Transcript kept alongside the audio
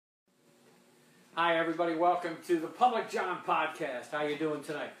Hi everybody, welcome to the Public John Podcast. How you doing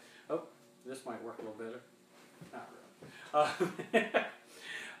tonight? Oh, this might work a little better. Not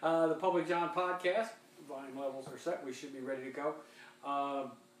really. The Public John Podcast, volume levels are set. We should be ready to go.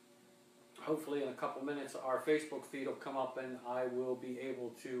 Hopefully in a couple minutes our Facebook feed will come up and I will be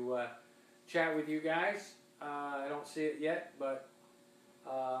able to chat with you guys. I don't see it yet, but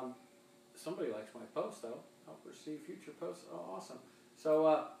somebody likes my post though. Help receive future posts. Oh, awesome.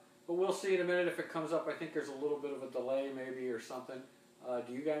 So, but we'll see in a minute if it comes up. I think there's a little bit of a delay maybe or something.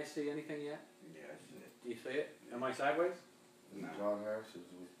 Do you guys see anything yet? Yeah, I see it. Do you see it? Am I sideways? No. John Harris is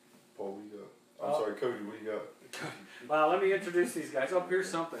with Paul. What you got? I'm sorry, Cody. What you got? Well, let me introduce these guys. Oh, here's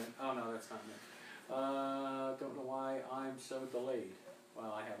something. Oh no, that's not me. Don't know why I'm so delayed.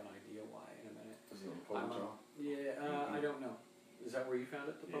 Well, I have an idea why in a minute. Is it on the Public John? Yeah, I don't know. Is that where you found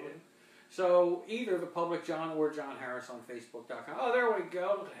it, the Public? So either the Public John or John Harris on Facebook.com. Oh, there we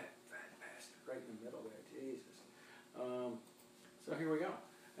go. Look at that fat bastard right in the middle there. Jesus. So here we go.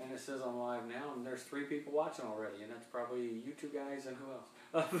 And it says I'm live now, and there's 3 people watching already, and that's probably you 2 guys and who else.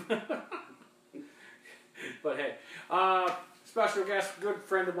 But hey, special guest, good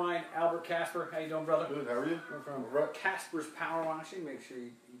friend of mine, Albert Casper. How you doing, brother? Good. How are you? We're from Right. Casper's Power Washing. Make sure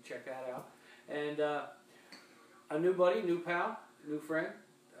you check that out. And a new buddy, new pal, new friend.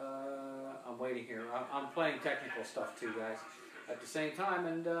 I'm waiting here. I'm playing technical stuff too, guys, at the same time.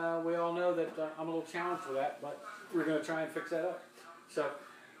 And we all know that I'm a little challenged for that, but we're going to try and fix that up. So,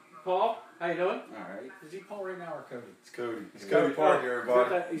 Paul, how you doing? All right. Is he Paul right now or Cody? It's Cody. It's Cody Cody Park,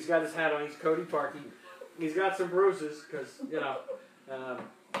 everybody. He's got his hat on. He's Cody Park. He's got some bruises because,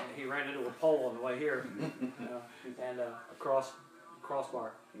 he ran into a pole on the way here and a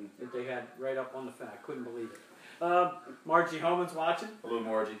crossbar that they had right up on the fence. I couldn't believe it. Margie Homan's watching. Hello,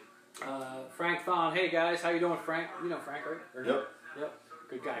 Margie. Frank Thon. Hey, guys. How you doing, Frank? You know Frank, right? Or Yep. Yep.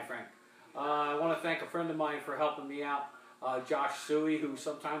 Good guy, Frank. I want to thank a friend of mine for helping me out, Josh Suey, who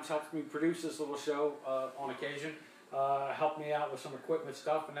sometimes helps me produce this little show on occasion. Helped me out with some equipment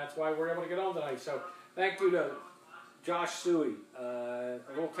stuff, and that's why we're able to get on tonight. So thank you to Josh Suey, a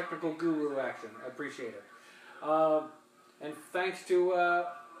little technical guru action. I appreciate it. And thanks to,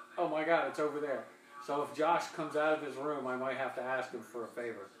 oh my God, it's over there. So if Josh comes out of his room, I might have to ask him for a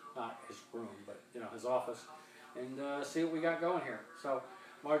favor. Not his room, but his office, and see what we got going here. So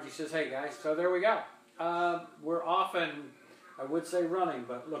Margie says, hey guys, so there we go. We're often, I would say running,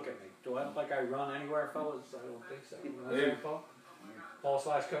 but look at me. Do I look like I run anywhere, fellas? I don't think so. You know what I'm Paul? Paul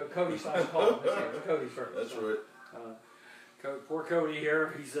slash Cody slash Paul. It's Cody first. That's so, right. Poor Cody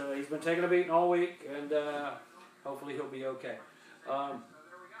here. He's been taking a beating all week, and hopefully he'll be okay.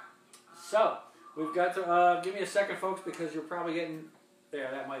 So we've got to give me a second, folks, because you're probably getting. Yeah,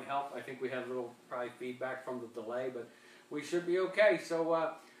 that might help. I think we had a little probably feedback from the delay, but we should be okay. So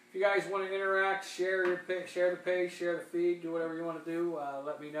if you guys want to interact, share the page, share the feed, do whatever you want to do.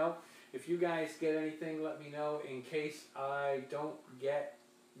 Let me know. If you guys get anything, let me know in case I don't get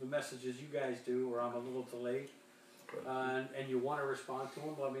the messages you guys do, or I'm a little delayed, and you want to respond to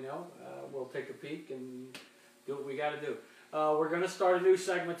them. Let me know. We'll take a peek and do what we got to do. We're going to start a new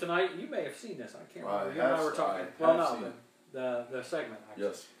segment tonight. You may have seen this. I can't remember. You and I were talking. The segment, actually.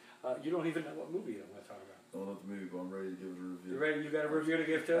 Yes. You don't even know what movie I'm going to talk about. I don't know the movie, but I'm ready to give it a review. You ready? You got a review to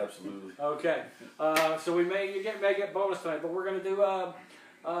give to? Absolutely. Okay. So we may get bonus tonight, but we're going to do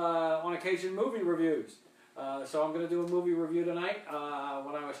on occasion movie reviews. So I'm going to do a movie review tonight.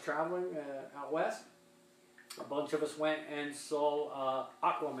 When I was traveling out west, a bunch of us went and saw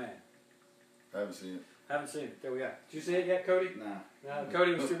Aquaman. I haven't seen it. Haven't seen it. There we go. Did you see it yet, Cody? Nah. No,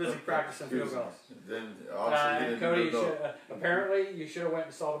 Cody was too busy practicing field goals. Then obviously Cody, apparently you should have went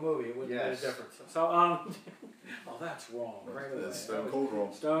and saw the movie. It wouldn't have made a difference. So, oh, that's wrong. Right away. That's stone cold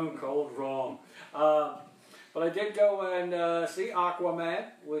wrong. Stone cold wrong. But I did go and see Aquaman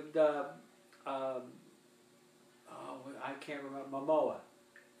with, I can't remember, Momoa.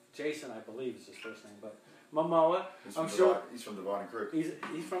 Jason, I believe is his first name, but Momoa. He's from Dividing Creek.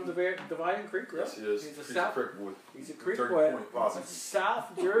 He's from Dividing Creek, really? Yes, he is. He's a Creek boy. He's a Creek boy. A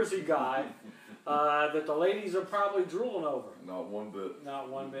South Jersey guy that the ladies are probably drooling over. Not one bit. Not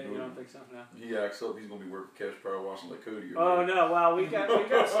one bit. You don't think so? No. He acts up. He's going to be working Cash Power Washing like Cody. Oh no! Well, we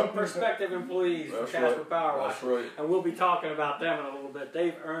got some prospective employees from Casper Power Washing, right. And we'll be talking about them in a little bit.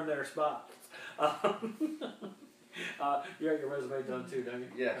 They've earned their spot. You got your resume done too, don't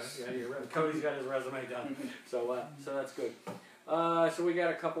you? Yes. Yeah, Cody's got his resume done, so that's good. So we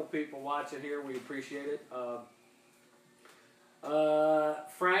got a couple people watching here. We appreciate it.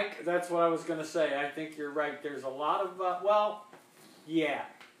 Frank, that's what I was going to say. I think you're right. There's a lot of yeah.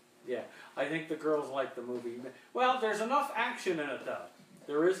 I think the girls like the movie. Well, there's enough action in it though.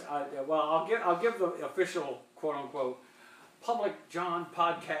 There is. Well, I'll give the official quote unquote Public John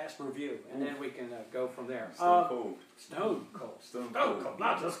podcast review, and then we can go from there. Stone Cold. Stone Cold. Stone Cold.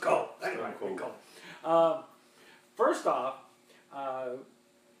 Not just cold. Stone Cold. First off,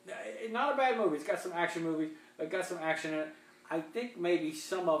 not a bad movie. It's got some action movies. It got some action in it. I think maybe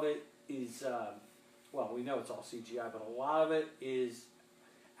some of it is, well, we know it's all CGI, but a lot of it is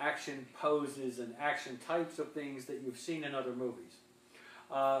action poses and action types of things that you've seen in other movies.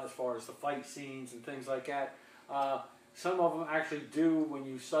 As far as the fight scenes and things like that. Some of them actually do, when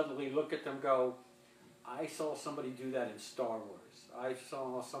you suddenly look at them, go, I saw somebody do that in Star Wars. I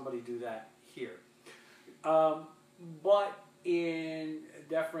saw somebody do that here. But in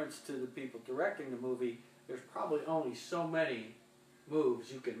deference to the people directing the movie, there's probably only so many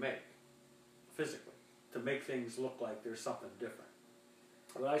moves you can make physically to make things look like there's something different.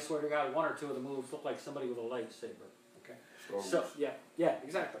 But I swear to God, one or two of the moves look like somebody with a lightsaber. Okay, so yeah,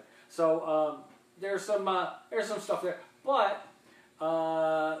 exactly. So there's some stuff there, but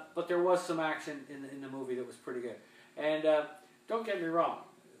there was some action in the movie that was pretty good. And don't get me wrong,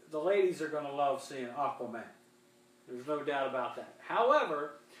 the ladies are going to love seeing Aquaman. There's no doubt about that.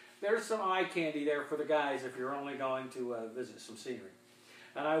 However, there's some eye candy there for the guys if you're only going to visit some scenery.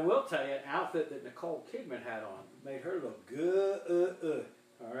 And I will tell you, an outfit that Nicole Kidman had on made her look good.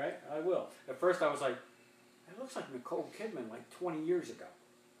 All right, I will. At first I was like, it looks like Nicole Kidman like 20 years ago.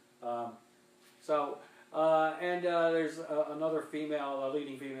 There's another female, a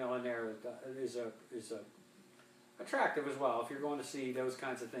leading female in there that is attractive as well if you're going to see those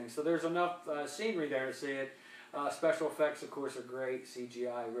kinds of things. So there's enough scenery there to see it. Special effects, of course, are great.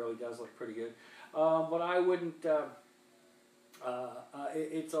 CGI really does look pretty good. But I wouldn't...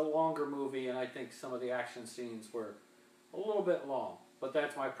 it's a longer movie, and I think some of the action scenes were a little bit long. But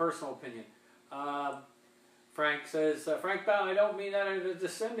that's my personal opinion. Frank says, Frank Bowden, I don't mean that in a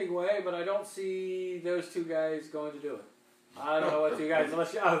descending way, but I don't see those two guys going to do it. I don't know what you guys,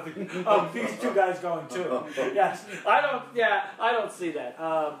 unless you, these two guys going too. Yes, I don't see that.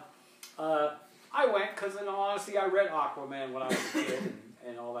 I went because, in all honesty, I read Aquaman when I was a kid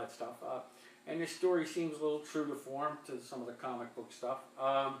and all that stuff. And the story seems a little true to form to some of the comic book stuff.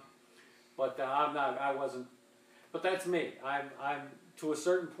 But that's me. I'm to a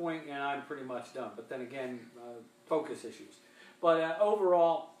certain point, and I'm pretty much done. But then again, focus issues. But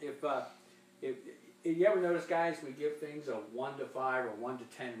overall, if you ever notice, guys, we give things a 1 to 5 or 1 to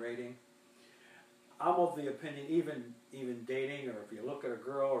 10 rating. I'm of the opinion, even dating, or if you look at a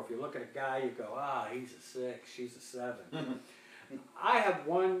girl, or if you look at a guy, you go, he's a 6, she's a 7. I have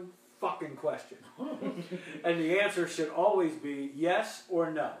one fucking question, and the answer should always be yes or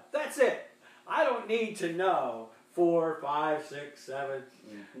no. That's it. I don't need to know 4, 5, 6, 7.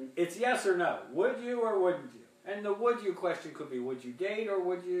 It's yes or no. Would you or wouldn't you? And the would you question could be, would you date or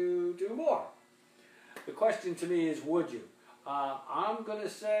would you do more? The question to me is, would you? I'm going to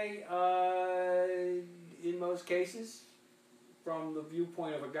say, in most cases, from the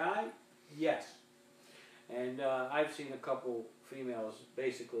viewpoint of a guy, yes. And I've seen a couple females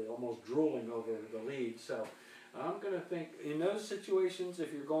basically almost drooling over the lead. So I'm going to think, in those situations,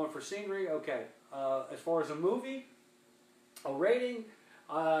 if you're going for scenery, okay. As far as a movie, a rating,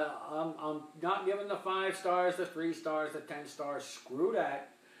 I'm not giving the 5 stars, the 3 stars, the 10 stars. Screw that.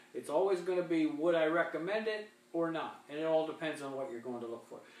 It's always going to be, would I recommend it or not? And it all depends on what you're going to look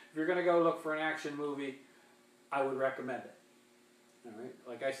for. If you're going to go look for an action movie, I would recommend it. All right.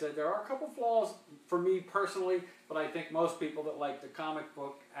 Like I said, there are a couple flaws for me personally, but I think most people that like the comic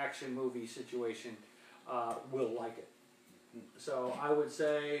book action movie situation will like it. So I would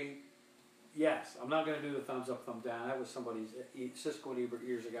say yes. I'm not going to do the thumbs up, thumbs down. That was somebody's Siskel and Ebert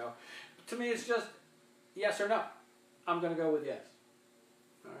years ago. But to me, it's just yes or no. I'm going to go with yes.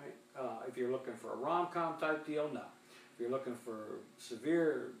 All right. If you're looking for a rom-com type deal, no. If you're looking for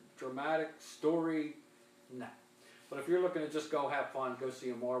severe, dramatic story, no. But if you're looking to just go have fun, go see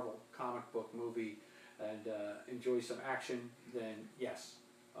a Marvel comic book movie, and enjoy some action, then yes,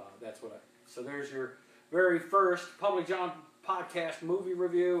 that's what So there's your very first Public John podcast movie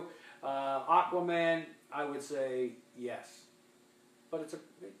review. Aquaman, I would say yes, but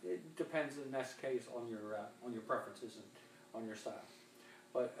it depends in this case on your preferences and on your style.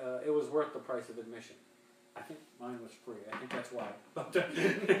 But it was worth the price of admission. I think mine was free. I think that's why. I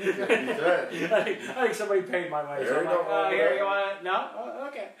think somebody paid my way. So I'm like, here you want it? No?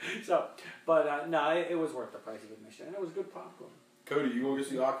 Okay. So, but no, it was worth the price of admission, and it was good popcorn. Cody, you gonna go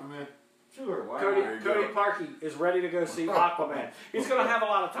see Aquaman? Sure, why Cody, not? Cody Parkey is ready to go see Aquaman. He's going to have a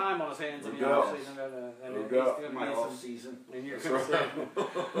lot of time on his hands, and he's No going to My be off some. season. And you're going to see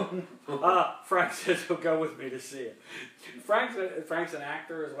it. Frank says he'll go with me to see it. Frank's an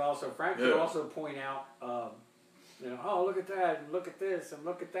actor as well, so Frank can also point out, oh, look at that, and look at this, and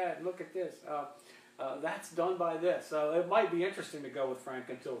look at that, and look at this. That's done by this. So it might be interesting to go with Frank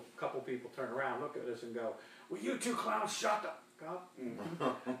until a couple people turn around, look at this, and go, "Will you two clowns shut up?"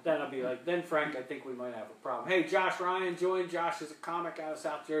 Then I'll be like, then Frank, I think we might have a problem. Hey, Josh Ryan joined. Josh is a comic out of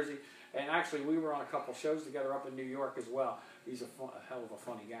South Jersey, and actually we were on a couple shows together up in New York as well. He's a hell of a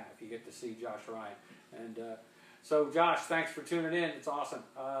funny guy if you get to see Josh Ryan. And so Josh, thanks for tuning in. It's awesome.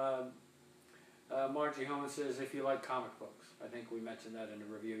 Margie Homan says, if you like comic books. I think we mentioned that in the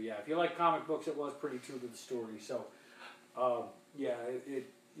review. Yeah, if you like comic books, it was pretty true to the story. So,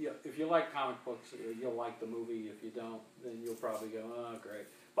 if you like comic books, you'll like the movie. If you don't, then you'll probably go, oh, great.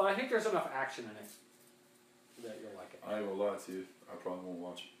 But I think there's enough action in it that you'll like it. I ain't gonna lie to you. I probably won't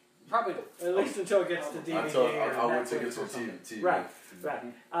watch it. Probably, at least until it gets to DVD. I'll wait till it gets on TV. Right.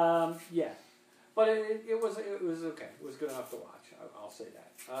 Yeah. But it was okay. It was good enough to watch. I'll say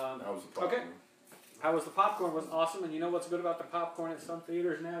that. That was the popcorn. Okay. How was the popcorn? Was awesome. And you know what's good about the popcorn at some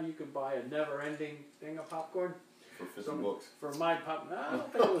theaters now? You can buy a never-ending thing of popcorn. For $50. For my pop, no, I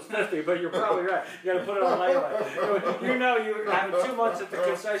don't think it was 50, but you're probably right. You got to put it on layaway. You know, you're having 2 months at the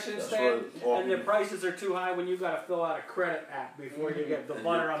concession stand, and the prices are too high when you got to fill out a credit app before you get the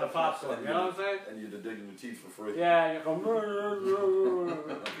butter on the popcorn. You know what I'm saying? And you're digging your teeth for free. Yeah, you go.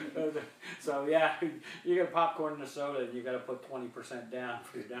 So yeah, you get popcorn and a soda, and you got to put 20% down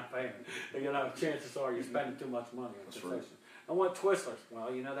for your down payment. You know, chances are you're spending too much money on concession. Right. And what Twizzlers?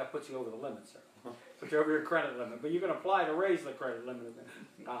 Well, you know that puts you over the limit, sir. Put you over your credit limit, but you can apply to raise the credit limit.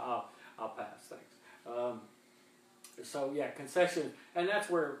 I'll pass, thanks. So yeah, concession, and that's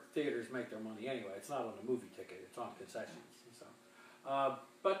where theaters make their money anyway. It's not on the movie ticket; it's on concessions. So,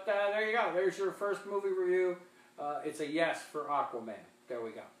 but there you go. There's your first movie review. It's a yes for Aquaman. There we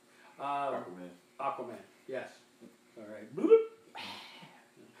go. Aquaman. Yes. All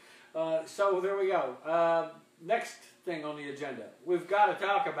right. So there we go. Next thing on the agenda, we've got to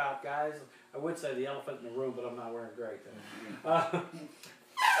talk about, guys. I would say the elephant in the room, but I'm not wearing gray today.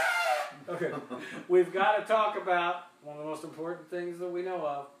 Okay, we've got to talk about one of the most important things that we know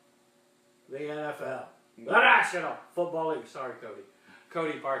of, the NFL. The National Football League. Sorry, Cody.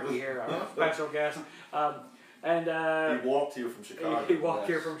 Cody Parkey here, our special guest. He walked here from Chicago. He walked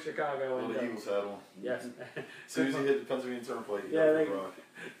here from Chicago. And the Eagles hat on. Yes. As soon as he hit the Pennsylvania Turnpike,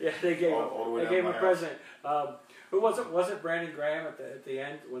 they gave him a present. Who was it? Was it Brandon Graham at the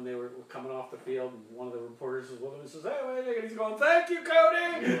end when they were coming off the field and one of the reporters was with him and says, "Hey, wait a minute," he's going, "Thank you,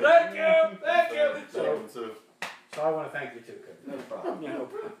 Cody! Thank you! So I want to thank you too, Cody. No problem. No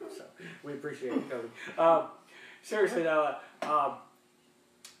problem. So we appreciate it, Cody. Seriously though,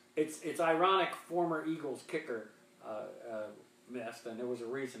 it's ironic. Former Eagles kicker missed, and there was a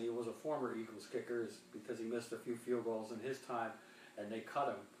reason he was a former Eagles kicker, is because he missed a few field goals in his time, and they cut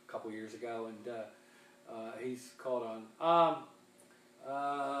him a couple years ago, and he's called on.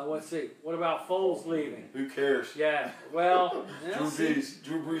 Let's see. What about Foles leaving? Who cares? Yeah. Well,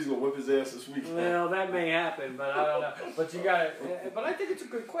 Drew Brees will whip his ass this weekend. Well, that may happen, but I don't know. But you got to. But I think it's a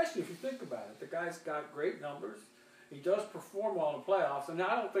good question if you think about it. The guy's got great numbers. He does perform well in the playoffs, and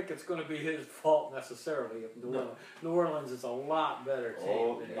I don't think it's going to be his fault necessarily. If New Orleans is a lot better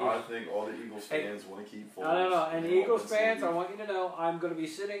team than I think all the Eagles fans want to keep Foles. I don't know. And the Eagles fans, I want you to know, I'm going to be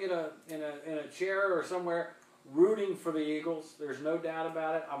sitting in a chair or somewhere rooting for the Eagles. There's no doubt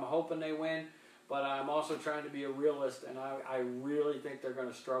about it. I'm hoping they win, but I'm also trying to be a realist, and I really think they're going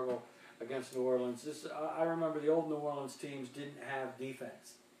to struggle against New Orleans. I remember the old New Orleans teams didn't have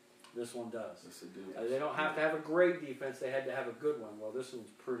defense. This one does. Yes, they do. They don't have to have a great defense. They had to have a good one. Well, this one's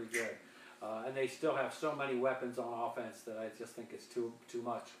pretty good. And they still have so many weapons on offense that I just think it's too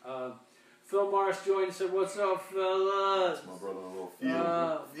much. Phil Morris joined and said, "What's up, fellas?" That's my brother-in-law.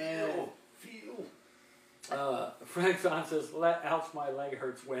 Phil. Frank Zahn says, "Ouch, my leg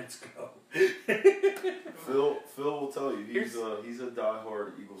hurts. Wentz go." Phil will tell you he's a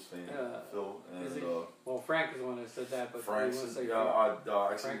diehard Eagles fan. Phil and well, Frank is the one that said that, but Frank's you want to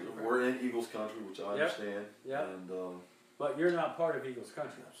say Frank? We're in Eagles country, which I understand. Yeah. And but you're not part of Eagles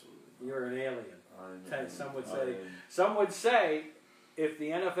country. Absolutely. You're an alien. Some would say. If the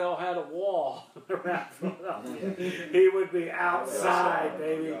NFL had a wall around Philadelphia, he would be outside,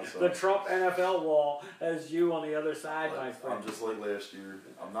 baby. The Trump NFL wall has you on the other side, my friend. I'm just like last year.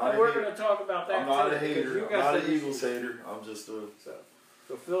 I'm not. We're going to talk about that. I'm not a hater. I'm not an Eagles hater. I'm just a.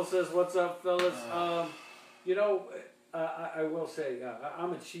 So Phil says, "What's up, fellas?" You know, I will say,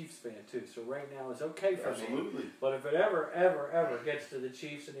 I'm a Chiefs fan too, so right now it's okay for Absolutely. me. But if it ever gets to the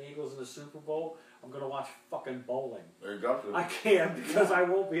Chiefs and the Eagles in the Super Bowl, I'm going to watch fucking bowling. There you go. I can't because I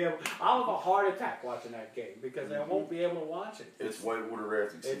won't be able. I'll have a heart attack watching that game because I won't be able to watch it. It's whitewater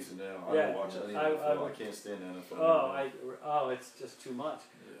rafting season now. I don't watch any NFL. I can't stand the NFL. It's just too much.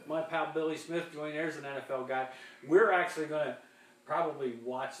 Yeah. My pal Billy Smith joined. There's an NFL guy. We're actually going to probably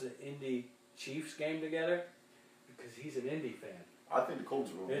watch the Indy Chiefs game together because he's an Indy fan. I think the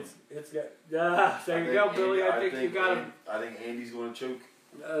Colts will win. It's good. There you go, Billy. I think you got him. I think Andy's going to choke.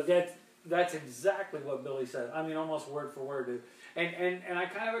 That's exactly what Billy said. I mean, almost word for word, dude. And I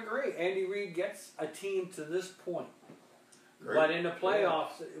kind of agree. Andy Reid gets a team to this point. Great. But in the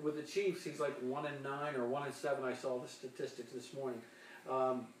playoffs with the Chiefs, he's like 1-9 or 1-7. I saw the statistics this morning.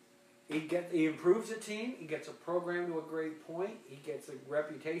 He improves the team. He gets a program to a great point. He gets a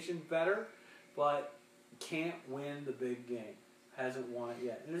reputation better, but can't win the big game. Hasn't won it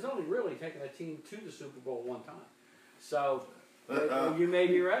yet. And has only really taken a team to the Super Bowl one time. So you may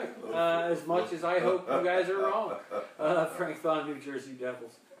be right. As much as I hope you guys are wrong. Frank Thon, New Jersey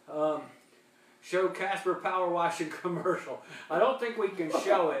Devils. Show Casper power washing commercial. I don't think we can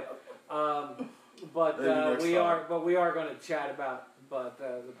show it, but we are going to chat about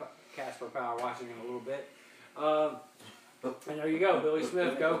the Casper power washing in a little bit. And there you go, Billy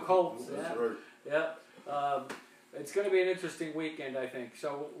Smith, go Colts. That's right. Yep. It's going to be an interesting weekend, I think.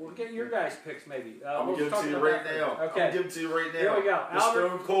 So we'll get your guys' picks, maybe. I'm going to give it to you right now. Okay. I'm going to give it to you right now. Here we go. The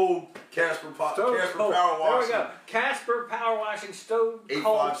Stone Cold Casper Power Washing. There we go. Casper Power Washing Stone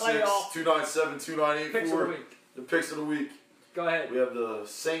Cold Playoff. 856-297-2984. Picks of the week. The picks of the week. Go ahead. We have the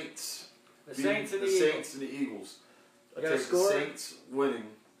Saints. The Saints and the Eagles. I take the Saints winning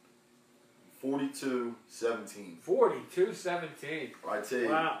 42-17. 42-17. I take.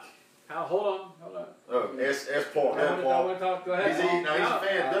 Wow. Hold on. Oh, ask Paul. I want to talk. Go ahead. He's a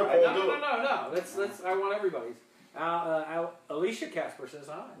fan. Go, Paul, do it. No. Let's. I want everybody's. Alicia Casper says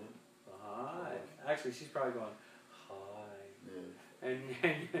hi. Hi. Actually, she's probably going hi. Yeah. And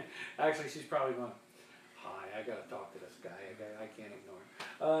actually, she's probably going hi. I gotta talk to this guy. I can't ignore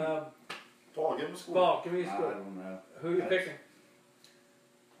him. Paul, give him a score. Paul, give me a score. I don't know. Who are you picking?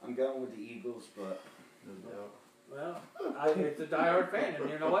 I'm going with the Eagles, but. Well, it's a diehard fan, and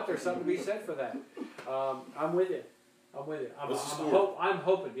you know what? There's something to be said for that. I'm with you. What's the score? I'm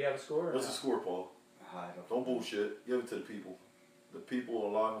hoping. Do you have a score? What's the score, Paul? Don't bullshit. Give it to the people. The people are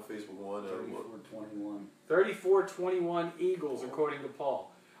live on Facebook won. 34-21. 34-21 Eagles, according to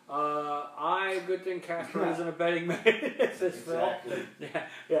Paul. Good thing Casper isn't a betting man. Exactly.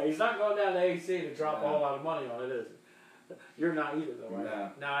 Yeah, he's not going down to AC to drop a whole lot of money on it, is he? You're not either, though,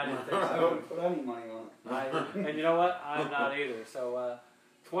 right? No, I didn't think so. I don't put any money on it. And you know what? I'm not either. So,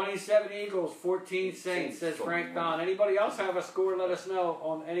 27 Eagles, 14 Saints, says Frank Thon. Anybody else have a score? Let us know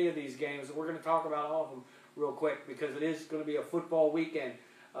on any of these games. We're going to talk about all of them real quick because it is going to be a football weekend.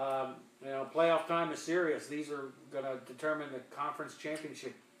 Playoff time is serious. These are going to determine the conference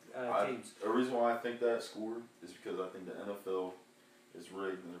championship teams. The reason why I think that score is because I think the NFL is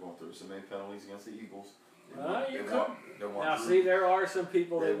rigged and they're going through so many penalties against the Eagles. See, there are some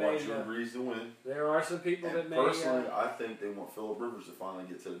people that want Drew Brees to win. There are some people that may. Personally, I think they want Phillip Rivers to finally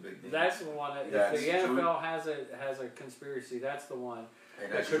get to the big game. That's the one. If the NFL has a conspiracy, that's the one.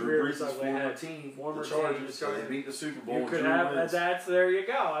 And that's Drew Brees' former team, the Chargers. So they beat the Super Bowl. You could have that's there. You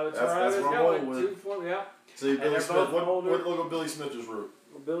go. That's where I was going. Yep. See, Billy Smith. Look at Billy Smith just wrote.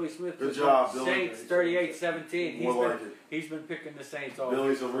 Billy Smith. Good job, Billy. Saints 38-17. He's been picking the Saints all.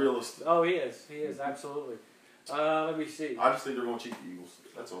 Billy's a realist. Oh, he is. He is absolutely. Let me see. I just think they're going to cheat the Eagles.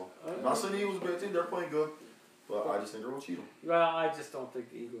 That's all. I'm not saying the Eagles are a bad team. They're playing good. But I just think they're going to cheat them. Well, I just don't think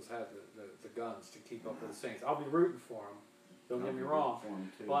the Eagles have the guns to keep up with the Saints. I'll be rooting for them. Don't get me wrong.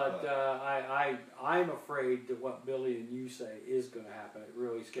 But I'm afraid that what Billy and you say is going to happen. It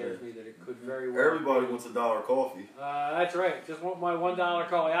really scares me that it could very well. Everybody wants $1 coffee. That's right. Just want my $1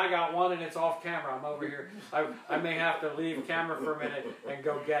 coffee. I got one and it's off camera. I'm over here. I may have to leave camera for a minute and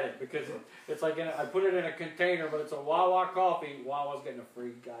go get it because it's like I put it in a container, but it's a Wawa coffee. Wawa's getting a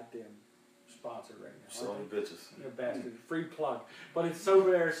free goddamn sponsor right now. Selling bitches. You bastard. Free plug. But it's over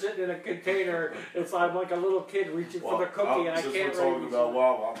there sitting in a container. It's like a little kid reaching for the cookie and I can't reach. Since we're talking about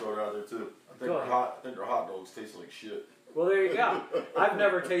Wawa, I'll throw it out there too. I think their hot dogs taste like shit. Well, there you go. I've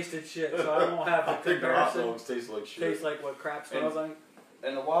never tasted shit, so I won't have the comparison. I think their hot dogs taste like shit. Tastes like what crap smells like.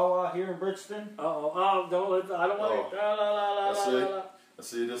 And the Wawa here in Bridgeton? I don't want to. Let's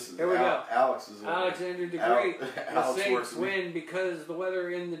see, this is Here we go. Alexander the Great. The Saints win because the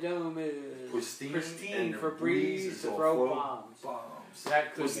weather in the dome is pristine for Breeze to throw bombs.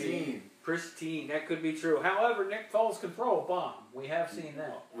 That could be Pristine. That could be true. However, Nick Foles can throw a bomb. We have seen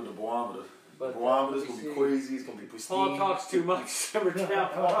that. With the barometer. But, the barometer's going to be crazy. It's going to be pristine. Paul talks too much. Simmer down,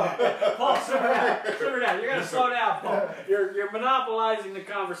 Paul. Paul, simmer down. Simmer down. You're going to slow down, Paul. You're monopolizing the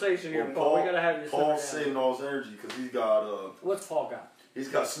conversation here, Paul. We got to have you simmer down. Paul's saving all his energy because he's got... What's Paul got? He's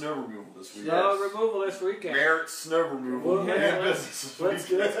got snow removal this week. Snow removal this weekend. Barrett snow removal. Well, let's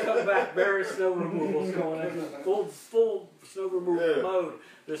come back. Barrett snow removal's going into full snow removal mode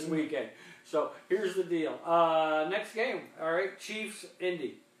this weekend. So here's the deal. Next game. All right, Chiefs,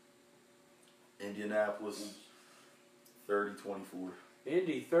 Indy. Indianapolis, 30-24.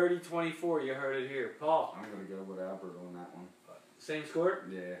 Indy, 30-24. You heard it here. Paul. I'm going to go with Albert on that one. Same score?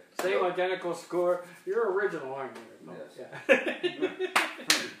 Yeah. Same identical score. You're original, aren't you? Yes. Yeah.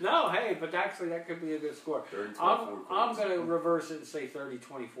 No, hey, but actually that could be a good score. I'm going to reverse it and say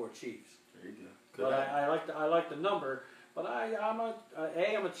 30-24 Chiefs. There you go. But I like the number. But I'm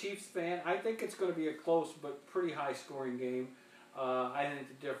a Chiefs fan. I think it's going to be a close but pretty high scoring game. I think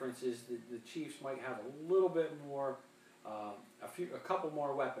the difference is the Chiefs might have a little bit more. A couple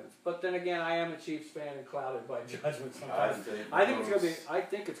more weapons, but then again, I am a Chiefs fan and clouded by judgment sometimes. I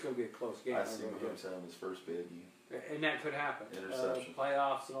think it's gonna be a close game. I see Mahomes having his first bad game, and that could happen. Interception,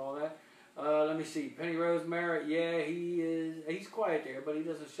 playoffs, and all that. Let me see. Penny Rosemary, yeah, he's quiet there, but he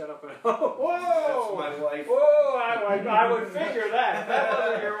doesn't shut up. Whoa! That's my wife. Whoa! I would figure that. If that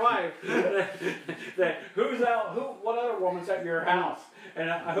wasn't your wife. Who's out? What other woman's at your house? And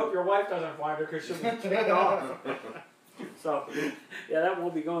I hope your wife doesn't find her because she'll be kicked off. So, yeah, that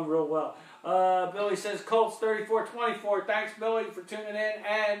won't be going real well. Billy says Colts 34-24. Thanks, Billy, for tuning in.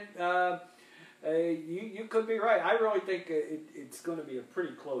 And you could be right. I really think it's going to be a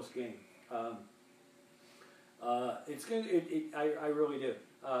pretty close game. I really do.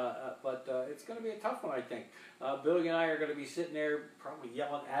 But it's going to be a tough one, I think. Billy and I are going to be sitting there probably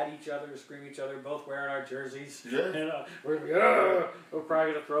yelling at each other, screaming at each other, both wearing our jerseys. Yeah. And, we're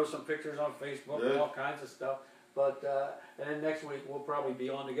probably going to throw some pictures on Facebook and all kinds of stuff. But and then next week we'll probably be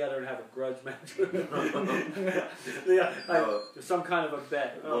on together and have a grudge match. Some kind of a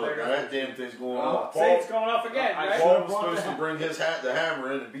bet. That damn thing's going off. See, it's going off again. Right? Paul was supposed to bring the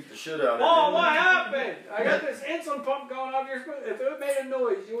hammer in and beat the shit out of it. Oh, what happened? I got this insulin pump going off. If it made a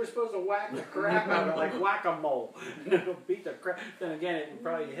noise, you were supposed to whack the crap out of it like whack-a-mole. Beat the crap. Then again, it would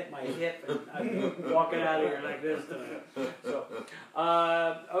probably hit my hip, and I'd be walking out of here like this tonight. So,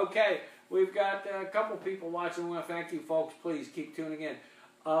 okay. We've got a couple people watching. We want to thank you, folks. Please keep tuning in.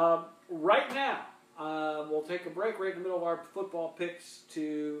 Right now, we'll take a break right in the middle of our football picks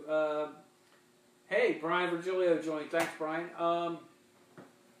to... hey, Brian Virgilio joined. Thanks, Brian.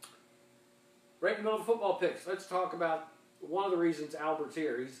 Right in the middle of the football picks, let's talk about one of the reasons Albert's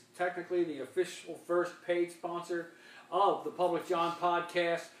here. He's technically the official first paid sponsor of the Public John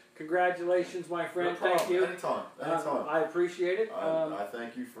podcast. Congratulations, my friend. No thank you. Anytime. I appreciate it. I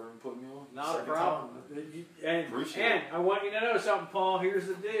thank you for putting me on. Not a problem. And I want you to know something, Paul. Here's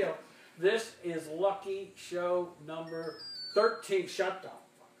the deal. This is lucky show number 13. Shut up.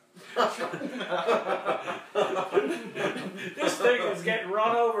 This thing is getting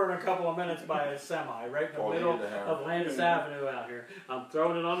run over in a couple of minutes by a semi right in the middle of Landis Avenue out here. I'm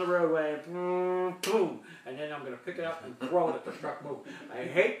throwing it on the roadway and boom, boom, and then I'm going to pick it up and throw it at the truck move. I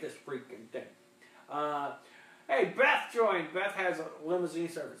hate this freaking thing. Hey, Beth joined. Beth has a limousine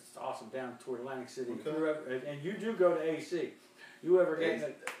service. It's awesome down toward Atlantic City. Okay. And you do go to AC. You ever get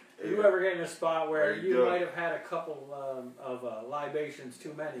in a spot where you might have had a couple of libations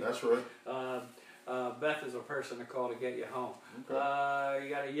too many? That's right. Beth is a person to call to get you home. Okay. You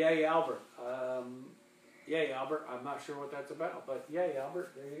got a Yay Albert. Yay Albert. I'm not sure what that's about, but Yay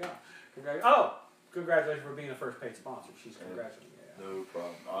Albert. There you go. Congratulations for being the first paid sponsor. She's congratulating you. No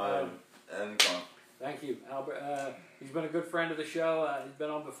problem. Anytime. Thank you, Albert. He's been a good friend of the show. He's been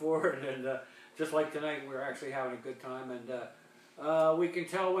on before, and just like tonight, we're actually having a good time. And we can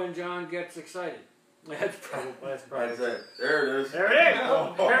tell when John gets excited. That's probably There it is. There it is. There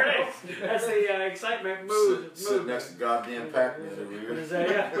it is. That's the excitement mood. Sit next to goddamn Pac-Man over here.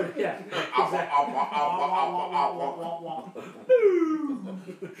 Yeah.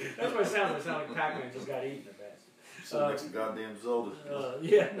 That's what it sounds like. It sounds like Pac-Man just got eaten a bit. Sit next to goddamn Zelda.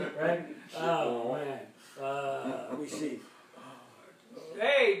 Yeah, right? Oh, man. Let me see.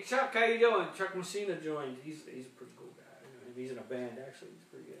 Hey, Chuck, how you doing? Chuck Messina joined. He's a pretty cool guy. He's in a band, actually. He's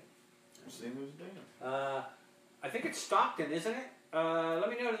pretty good. I think it's Stockton, isn't it? Let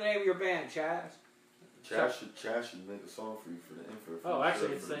me know the name of your band, Chaz. Chaz should make a song for you for the info. Oh,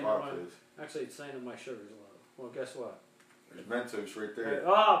 actually, it's saying on my sugars low. Well, guess what? There's Mentos right there.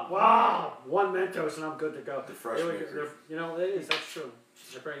 Oh, wow! One Mentos and I'm good to go. The fresh maker. You know, it is. That's true.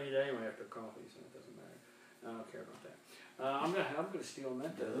 I probably need it anyway after coffee, so it doesn't matter. I don't care about that. I'm gonna steal a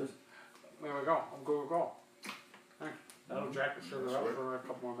Mentos. There we go. I'm good to go. Thanks. That'll jack the sugar up for a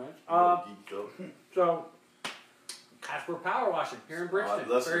couple more minutes. So, Casper Power Washing here in Bridgeton.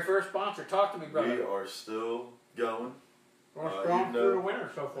 Very first sponsor. Talk to me, brother. We are still going. We're strong through the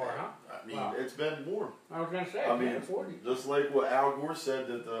winter so far, huh? I mean, it's been warm. I was gonna say, I mean, 40. just like what Al Gore said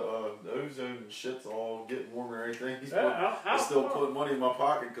that the ozone shit's all getting warmer and everything. He's still putting money in my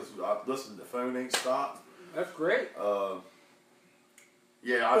pocket because listen, the phone ain't stopped. That's great.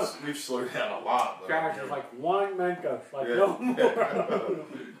 Yeah, we've slowed down a lot. Guys, there's like one Mentos, like no more.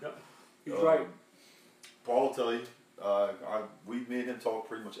 He's right. Paul will tell you, we made him talk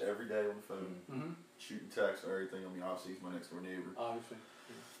pretty much every day on the phone, shooting texts and everything. I mean, obviously he's my next door neighbor. Obviously.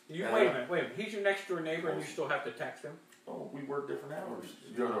 Wait a minute. He's your next door neighbor, and you still have to text him. Oh, we work different hours.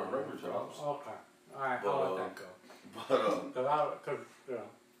 You go to our regular jobs. Okay. All right. I'll let that go. But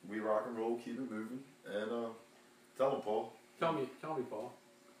we rock and roll, keep it moving, and tell him, Paul. Tell me, Paul.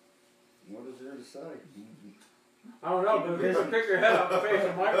 What is there to say? I don't know, but if you pick your head up and face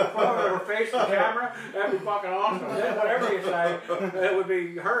the microphone or face the camera, that'd be fucking awesome. Then whatever you say, it would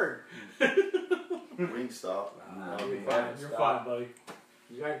be heard. Wingstop. You're fine, buddy.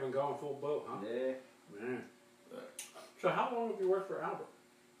 You guys been going full boat, huh? Yeah. Man. So how long have you worked for Albert?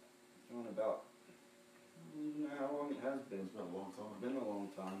 On about, how long it has been. It's been a long time. Been a long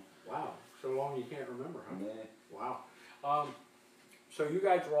time. Wow. So long you can't remember, huh? Yeah. Wow. So you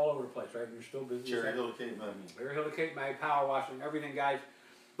guys are all over the place, right? You're still busy. Cherry Hill to Cape May. Cherry Hill to Cape May, power washing, everything, guys.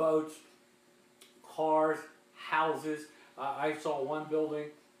 Boats, cars, houses. I saw one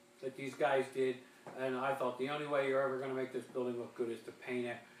building that these guys did, and I thought the only way you're ever going to make this building look good is to paint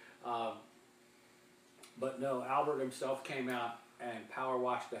it. But no, Albert himself came out and power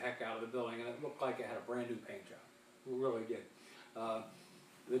washed the heck out of the building, and it looked like it had a brand new paint job. It really did.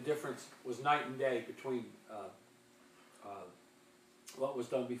 The difference was night and day between what was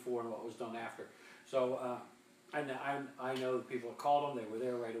done before and what was done after. So I know the people that called them, they were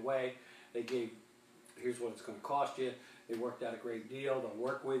there right away. They gave, here's what it's going to cost you. They worked out a great deal. They'll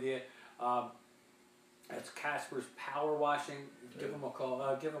work with you. That's Casper's Power Washing. Give them a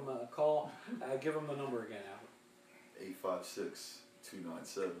call. Give them the number again, Albert.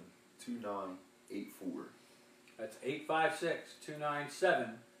 856-297-2984. That's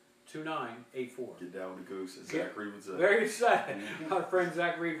 856-297-2984. Get down with the ghost, as Zach Reed would say. Very sad. Our friend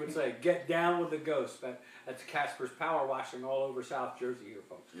Zach Reed would say, get down with the ghost. That's Casper's Power Washing all over South Jersey here,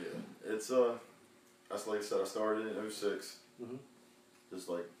 folks. Yeah, it's that's like I said, I started in 06. Just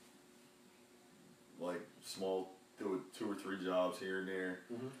like small, doing 2 or 3 jobs here and there.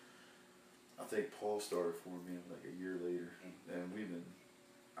 I think Paul started for me like a year later, and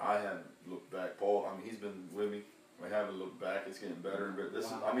I haven't looked back. Paul, I mean, he's been with me. I haven't looked back. It's getting better, but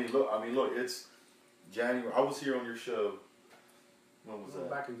this. Wow. I mean, look. It's January. I was here on your show. When was that?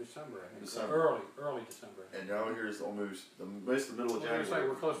 Back in December, I think. December. Early December. And now here's almost the middle of January. Like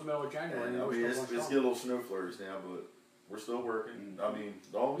we're close to the middle of January. And, I mean, it's getting a little snow flurries now, but we're still working. I mean,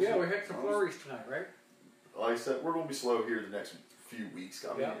 we hit some flurries tonight, right? Like I said, we're going to be slow here the next few weeks.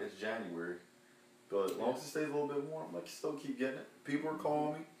 I mean, it's January. But as long as it stays a little bit warm, like, you still keep getting it. People are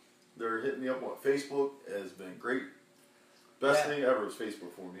calling me. They're hitting me up on Facebook. It has been great. Best thing ever is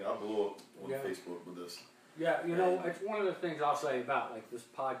Facebook for me. I blew up on Facebook with this. Yeah, you know, it's one of the things I'll say about like this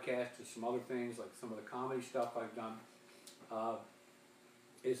podcast and some other things, like some of the comedy stuff I've done,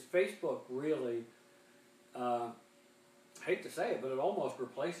 is Facebook really, I hate to say it, but it almost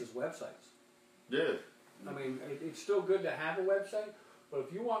replaces websites. Yeah. I mean, it's still good to have a website, but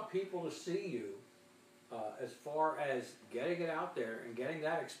if you want people to see you, as far as getting it out there and getting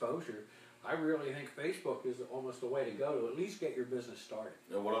that exposure, I really think Facebook is almost the way to go to at least get your business started.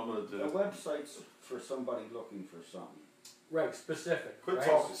 And what I'm going to do... The website's for somebody looking for something. Right, specific. Quit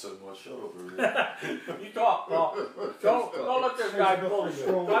talking so much. Shut up over there. You talk, Paul. Don't let this guy bully you.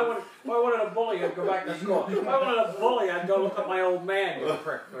 If I wanted to bully, I'd go back to school. If I wanted to bully, I'd go look at my old man, you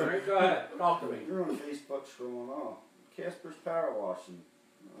prick. All right, go ahead. Talk to me. You're on Facebook scrolling off. Casper's Power Washing.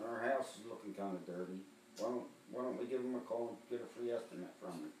 Our house is looking kind of dirty. Why don't we give them a call and get a free estimate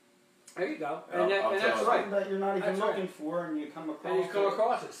from them? There you go. And that's right. That you're not even looking for, and you come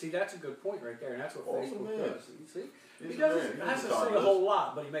across it. See, that's a good point right there, and that's what Facebook does. You see? He doesn't say a whole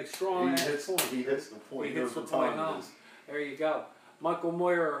lot, but he makes strong points. He hits the point. He hits the point home. There you go. Michael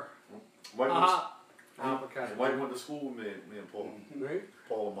Moyer. Mike went to school with me and Paul. Right?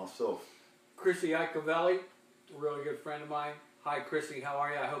 Paul and myself. Chrissy Iacovelli, a really good friend of mine. Hi, Chrissy. How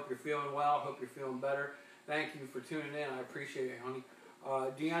are you? I hope you're feeling well. I hope you're feeling better. Thank you for tuning in. I appreciate it, honey.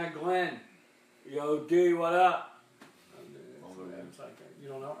 Deanna Glenn. Yo, D, what up? It's like, you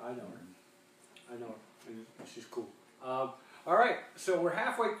don't know her? I know her. I know her. And she's cool. All right, so we're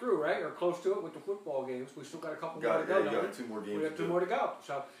halfway through, right? Or close to it with the football games. We still got a couple more to go, don't we? Got 2 more games. We have 2 more to go.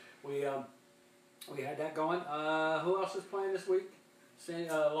 So we had that going. Who else is playing this week?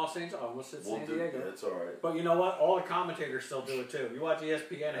 Los Angeles. I almost said San Diego. Yeah, that's all right. But you know what? All the commentators still do it too. You watch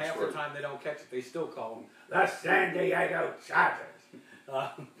ESPN, That's half right. the time they don't catch it. They still call them the San Diego Chargers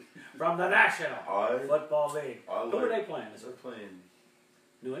from the National Football League. Who are they playing? They're playing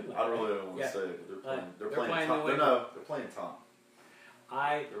New England. I really don't want to Yeah. say it, but They're they're playing playing Tom. New England. They're playing Tom.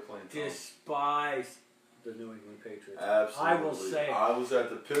 I They're playing Tom. despise the New England Patriots. Absolutely. I will say it. I was at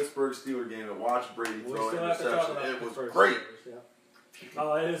the Pittsburgh Steelers game and watched Brady We throw an still have to talk interception. about It was Pittsburgh great. Steelers, yeah.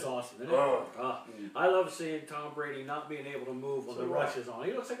 Oh, it is awesome. Isn't it? Oh. I love seeing Tom Brady not being able to move when So the do rush is on.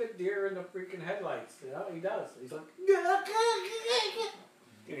 He looks like a deer in the freaking headlights. You know, he does. He's like,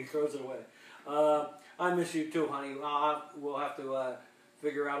 and he throws it away. I miss you too, honey. We'll have to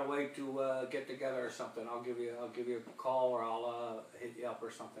figure out a way to get together or something. I'll give you a call or I'll hit you up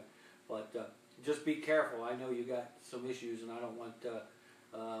or something. But just be careful. I know you got some issues, and I don't want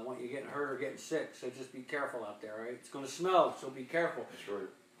you getting hurt or getting sick. So just be careful out there. All right? It's going to snow, so be careful. That's right.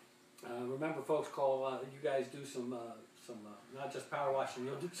 Remember, folks, you guys do some not just power washing.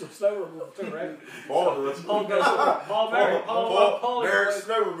 You'll do some snow removal too, right? Paul does. Paul There's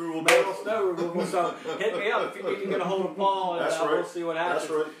snow removal. snow removal. So hit me up if you need to get a hold of Paul, and That's right. we'll see what happens.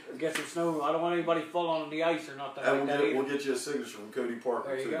 That's right. Get some snow removal. I don't want anybody falling on the ice or nothing And like that either. we'll get you a signature from Cody Parker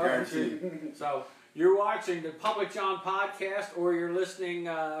There you too, go. guaranteed. So you're watching the Public John podcast, or you're listening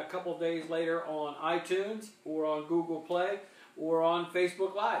a couple of days later on iTunes or on Google Play or on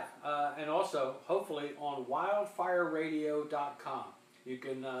Facebook Live, and also hopefully on wildfireradio.com. You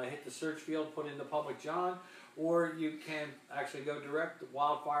can hit the search field, put in the Public John, or you can actually go direct to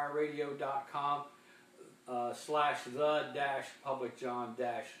wildfireradio.com /the-public John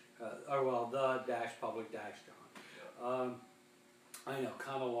the-public John. I know,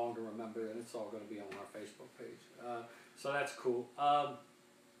 kind of long to remember, and it's all going to be on our Facebook page. So that's cool.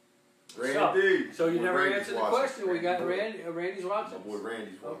 Randy. So you never Randy's answered the watching. question. We got Randy's My watching. boy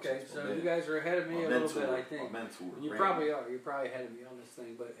Randy's watching. Okay, It's so my you man. guys are ahead of me My a little bit, I think. My mentor. You Randy. probably are. You're probably ahead of me on this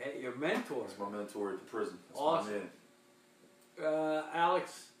thing, but hey, your mentor, That's my mentor at the prison. That's Awesome. my man.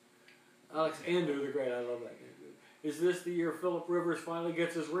 Alex Andrew the Great. I love that game. Is this the year Phillip Rivers finally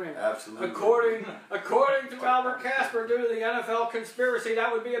gets his ring? Absolutely. According to Albert Casper, due to the NFL conspiracy,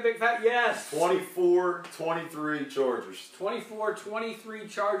 that would be a big fat yes. 24-23 Chargers. 24-23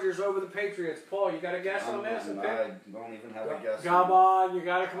 Chargers over the Patriots. Paul, you got a guess on this? I don't even have a guess. Come on, you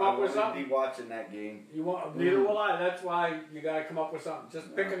got to come up with I something. won't be watching that game. You want? Neither will I. That's why you got to come up with something.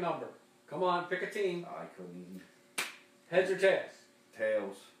 Just pick a number. Come on, pick a team. I couldn't even. Heads or tails?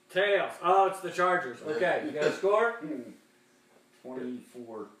 Tails. Tails. Oh, it's the Chargers. Okay, you got a score?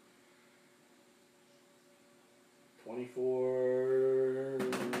 24. 24.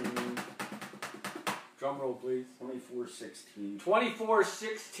 Drum roll, please. 24-16.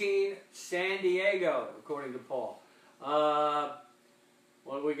 24-16 San Diego, according to Paul.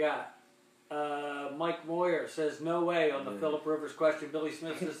 What do we got? Mike Moyer says no way on the Phillip Rivers question. Billy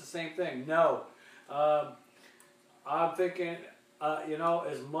Smith says the same thing. No. I'm thinking,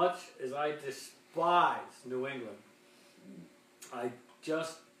 as much as I despise New England, I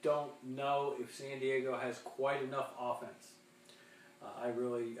just don't know if San Diego has quite enough offense. I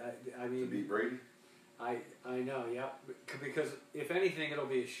mean... To beat Brady? I know, yeah. Because if anything, it'll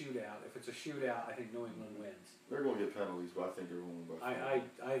be a shootout. If it's a shootout, I think New England wins. They're going to get penalties, but I think they're going to win by 4.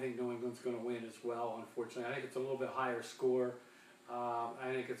 I think New England's going to win as well, unfortunately. I think it's a little bit higher score. I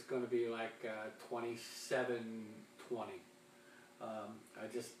think it's going to be like 27-20.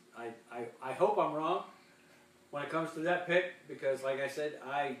 I hope I'm wrong when it comes to that pick, because like I said,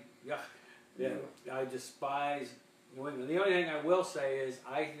 I despise New England. The only thing I will say is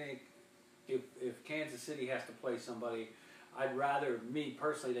I think if Kansas City has to play somebody, I'd rather, me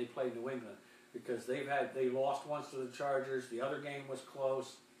personally, they play New England, because they lost once to the Chargers. The other game was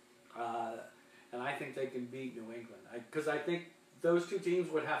close, and I think they can beat New England, because I think those two teams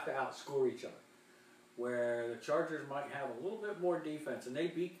would have to outscore each other, where the Chargers might have a little bit more defense, and they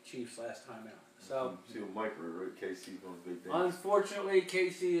beat the Chiefs last time out. So, see what Mike wrote, right? KC's going to the big day. Unfortunately,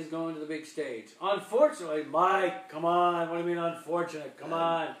 KC is going to the big stage. Unfortunately, Mike, come on. What do you mean unfortunate? Come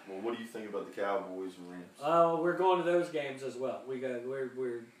on. Well, what do you think about the Cowboys and Rams? Oh, we're going to those games as well.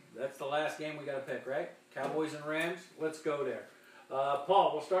 That's the last game we got to pick, right? Cowboys and Rams. Let's go there.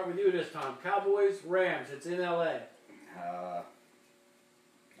 Paul, we'll start with you this time. Cowboys, Rams. It's in LA. I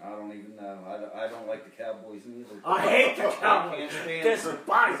don't don't even know. I don't like the Cowboys either. I hate the I Cowboys. can't stand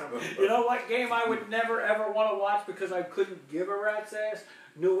Despise them. You know what game I would never ever want to watch because I couldn't give a rat's ass?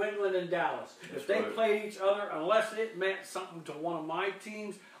 New England and Dallas. If they played each other, unless it meant something to one of my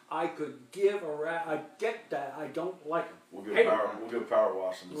teams, I could give a rat. I get that. I don't like them. We'll go power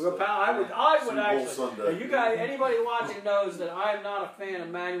washing. We'll go I would Super Bowl actually. Sunday. You guys, anybody watching knows that I am not a fan of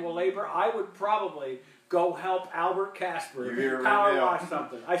manual labor. I would probably go help Albert Casper power wash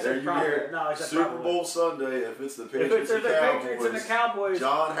something. I said probably. No, I said Super probably. Bowl Sunday. If it's the If Patriots, it's the Patriots and the Cowboys,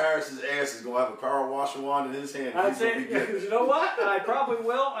 John Harris's ass is gonna have a power washing wand in his hand. I'd say, you know what? And I probably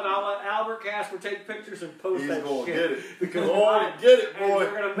will, and I'll let Albert Casper take pictures and post that shit. He's gonna get it. Because go on and get it, and boy.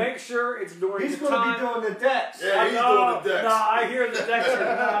 we're gonna make sure it's during He's the going time. to be doing the decks. Yeah, he's no, doing the decks. No, I hear the decks are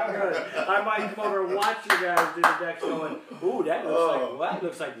not good. I might come over and watch you guys do the decks going, ooh, that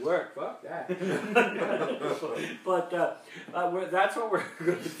looks like work. Fuck that. But that's what we're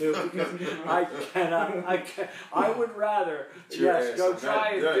going to do because I would rather, go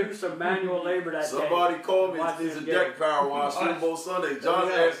try and do some manual labor that day. Somebody called me. It's a deck power wash Super Bowl Sunday.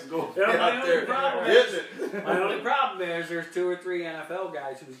 John's ass is going to be out there getting it. My only problem is there's 2 or 3 NFL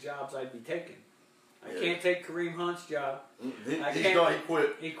guys whose jobs I'd be taking. I can't take Kareem Hunt's job. He's done. He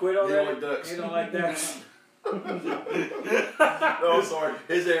quit. He quit already. He don't like ducks. He don't like ducks. No, sorry.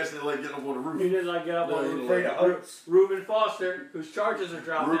 His ass didn't like getting up on the roof. He didn't like get up on the roof. Afraid of oats. Reuben Foster, whose charges are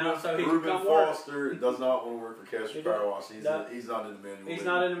dropped now, so he can come work. Foster does not want to work for Casper Power Wash. He's not in the manual. He's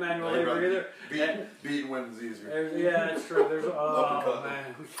not in the manual labor either. Beating women's easier. Yeah, that's true. There's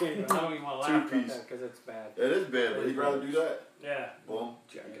man, we can't even, I don't even want to laugh about that because it's bad. It is bad, but he'd rather do that. Yeah. Boom.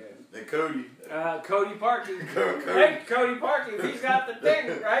 Jackass. Then Cody. Cody Parkey. Cody. Hey, Cody Parkey. If he's got the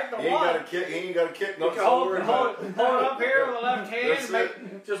thing, right? The He ain't got a kick. You can hold it up here with the left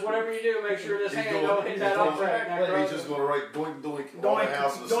hand. Just whatever you do, make sure this hand don't hit that upright. He's just going to write doink doink Doink, all the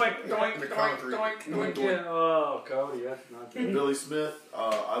houses doink, doink, in the doink, concrete. doink, doink. Oh, Cody, that's not good. Billy Smith.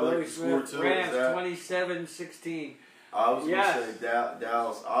 I like the score too. Rams 27-16. I was going to say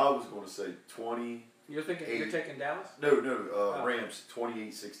Dallas. I was going to say 20. You're taking Dallas? No, Rams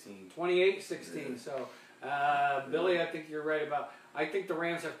 28-16. 28-16. So, Billy, I think you're right about. I think the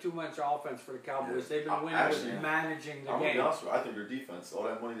Rams have too much offense for the Cowboys. They've been winning with managing the game. I think their defense, all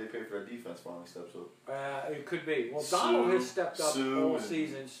that money they pay for their defense, finally steps up. It could be. Well, Donald has stepped up all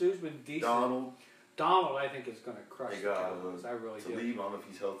season. Sue's been decent. Donald, I think, is going to crush the Cowboys. I really do. I don't know if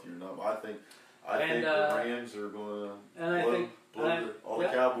he's healthy or not, but I think the Rams are going to all the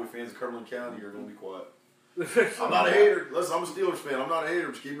Cowboy fans in Cumberland County are going to be quiet. I'm not a hater. Listen, I'm a Steelers fan. I'm not a hater.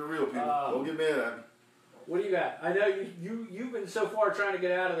 I'm just keeping it real, people. Don't get mad at me. What do you got? I know you've been so far trying to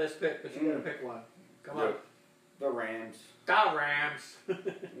get out of this pick, but you got to pick one. Come on. The Rams. The Rams.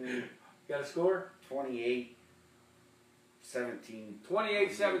 Got a score? 28-17.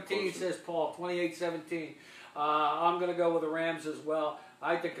 28-17 says Paul. 28-17. I'm going to go with the Rams as well.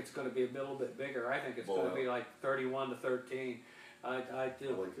 I think it's going to be a little bit bigger. I think it's going to be like 31-13. I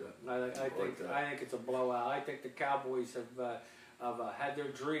do. I like that. I think it's a blowout. I think the Cowboys have had their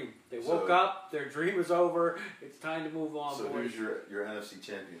dream. They woke up. Their dream is over. It's time to move on. So who's your NFC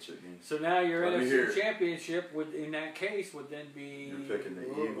Championship game? So now your NFC Championship would, in that case, would then be. You're picking the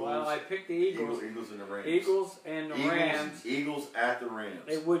Eagles. Well, I picked the Eagles. Eagles and the Rams. Eagles and the Rams. Eagles at the Rams.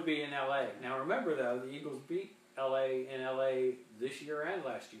 It would be in LA. Now remember though, the Eagles beat LA this year and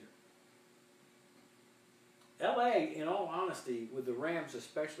last year. LA, in all honesty, with the Rams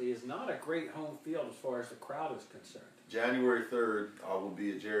especially, is not a great home field as far as the crowd is concerned. January 3rd, I will be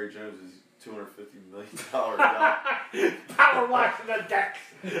at Jerry Jones's $250 million job. Power washing the decks.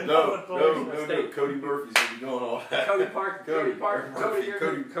 No. Cody Murphy's going to be doing all that. Cody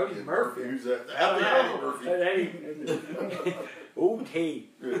Murphy. Who's that? Eddie Murphy.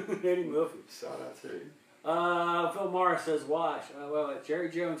 Eddie Murphy. Shout out to you. Phil Morris says, wash. Well, Jerry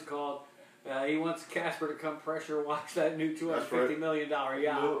Jones called. He wants Casper to come pressure wash that new $250 million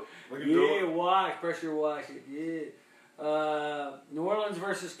yacht. Yeah, wash, pressure wash it. Yeah. New Orleans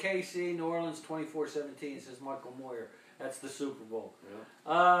versus KC. New Orleans 24-17 says Michael Moyer. That's the Super Bowl.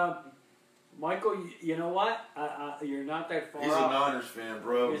 Yeah. Michael, you know what? You're not that far off. He's a Niners fan,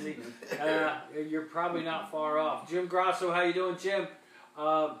 bro. Is he? You're probably not far off. Jim Grosso, how you doing, Jim?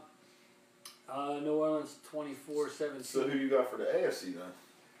 New Orleans 24-17. So who you got for the AFC then?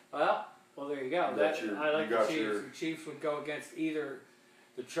 Well, there you go. I like the Chiefs. The Chiefs would go against either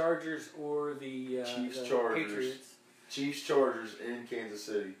the Chargers or the Chiefs, the Chargers. Patriots. Chiefs Chargers in Kansas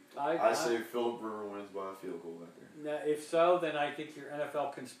City. I say Philip Rivers wins by a field goal back there. Now, if so, then I think your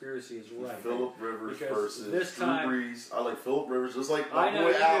NFL conspiracy is right. Philip Rivers Because versus this Drew time, Brees. I like Philip Rivers, just like my I know boy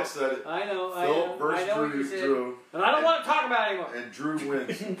you Al do. said it. I know. Philip versus I know what you said. Drew. And I don't want to talk about it anymore. And Drew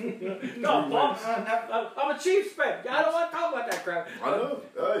wins. No, Paul, I'm a Chiefs fan. I don't want to talk about that crap. I know.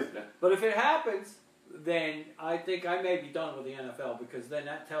 Hey. But if it happens, then I think I may be done with the NFL, because then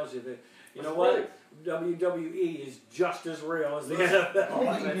that tells you that, you know what, WWE is just as real as the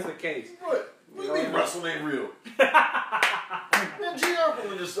NFL. That's the case. Right. What do you mean wrestling ain't real? Man, Gene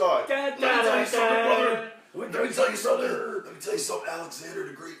Okerlund just saw it. Let me tell you something, brother. Let me tell you something. Let me tell you something, Alexander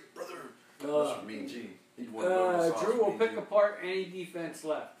the Great, brother. That's Mean Gene. He won Drew will pick apart any defense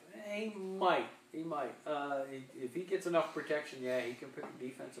left. He might. If he gets enough protection, yeah, he can pick a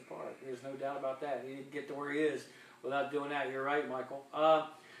defense apart. There's no doubt about that. He didn't get to where he is without doing that. You're right, Michael.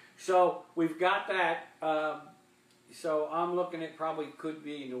 So we've got that. So I'm looking at probably could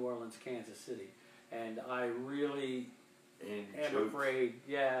be New Orleans, Kansas City. And I really am afraid,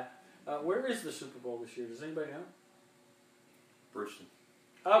 yeah. Where is the Super Bowl this year? Does anybody know? Bridgeton.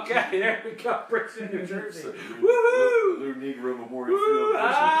 Okay, there we go. Bridgeton, New Jersey. Woohoo! Lou Negro Memorial Field.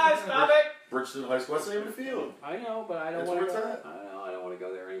 Stop it! Bridgeton High School. What's the name of the field? I know, but I don't want to go. I don't want to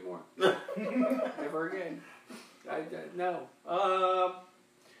go there anymore. Ever again. No.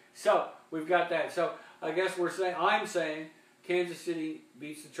 So we've got that. So I guess I'm saying Kansas City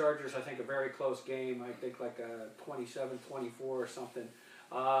beats the Chargers. I think a very close game. I think like a 27-24 or something.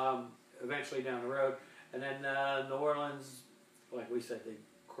 Eventually down the road, and then New Orleans, like we said, they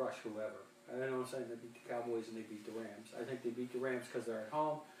crush whoever. I don't know what I'm saying. They beat the Cowboys and they beat the Rams. I think they beat the Rams because they're at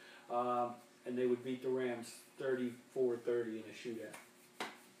home, and they would beat the Rams 34-30 in a shootout.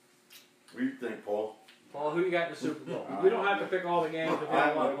 What do you think, Paul? Paul, who you got in the Super Bowl? We don't have to pick all the games if you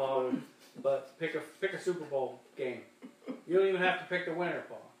don't want, Paul, but pick a Super Bowl game. You don't even have to pick the winner,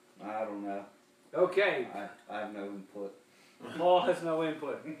 Paul. I don't know. Okay. I have no input. Paul has no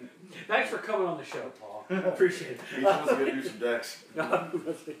input. Thanks for coming on the show, Paul. Appreciate it. He wants to go do some decks.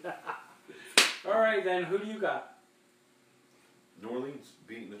 All right, then. Who do you got? New Orleans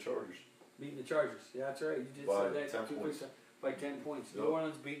beating the Chargers. Beating the Chargers. Yeah, that's right. You did By say that 10 points. By 10 points. Yep. New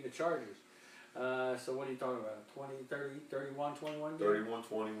Orleans beating the Chargers. So what are you talking about? 20, 30, 31, 21?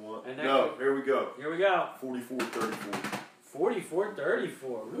 31-21. And no, here we go. Here we go. 44-34. 44-34.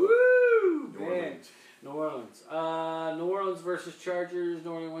 Woo! New Orleans. New Orleans. New Orleans versus Chargers.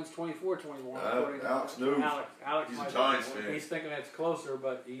 New Orleans 24-21. Alex knows. Alex He's a Giants fan. He's thinking it's closer,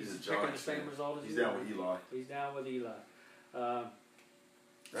 but he's picking the same result as He's down with Eli. He's down with Eli. So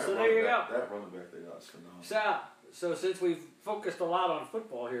there you go. That running back they got is phenomenal. So since we've focused a lot on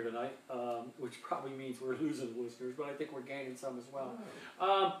football here tonight, which probably means we're losing listeners, but I think we're gaining some as well.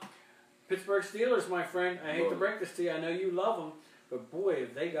 Pittsburgh Steelers, my friend. I hate to break this to you. I know you love them, but boy,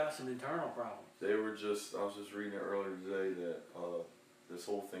 have they got some internal problems. They were just, I was just reading it earlier today that this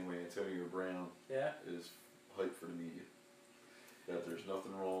whole thing with Antonio Brown is hype for the media. That there's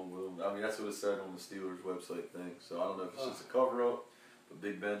nothing wrong with him. I mean, that's what it said on the Steelers website thing. So I don't know if it's just a cover-up, but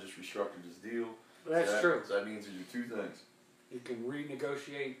Big Ben just restructured his deal. That's true. So that means these are two things. You can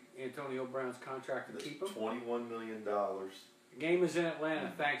renegotiate Antonio Brown's contract and keep him. $21 million. The game is in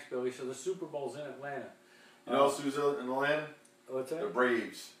Atlanta. Thanks, Billy. So the Super Bowl's in Atlanta. You know who's in Atlanta? What's that? The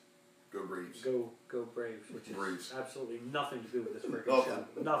Braves. Go Braves. Go Braves, which is Braves. absolutely nothing to do with this freaking show.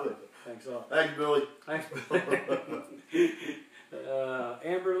 Nothing. Thanks all. Thank you, Billy. Thanks, Billy.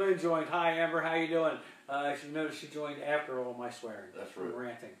 Amber Lynn joined. Hi, Amber. How you doing? She noticed she joined after all my swearing. That's right.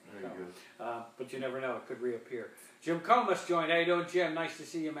 Ranting. There you go. But you never know. It could reappear. Jim Comas joined. How you doing, Jim? Nice to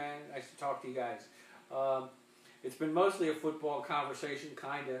see you, man. Nice to talk to you guys. It's been mostly a football conversation,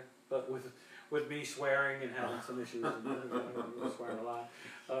 kind of, but with me swearing and having some issues and swearing a lot.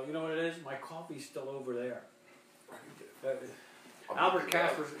 You know what it is? My coffee's still over there. Albert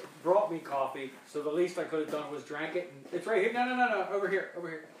Casper brought me coffee, so the least I could have done was drank it. And it's right here. No. Over here.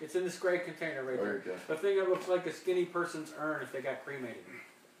 It's in this gray container right there. Okay. The thing that looks like a skinny person's urn if they got cremated.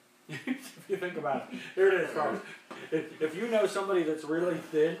 If you think about it. Here it is, folks. If you know somebody that's really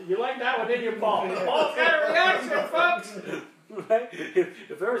thin, you like that one, didn't you, Paul? Paul's got a reaction, folks! Right?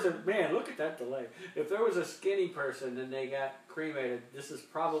 If there was look at that delay. If there was a skinny person and they got cremated, this is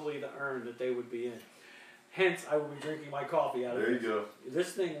probably the urn that they would be in. Hence, I will be drinking my coffee out of it. There you go.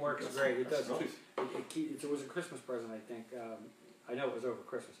 This thing works great. It does. Nice. It was a Christmas present, I think. I know it was over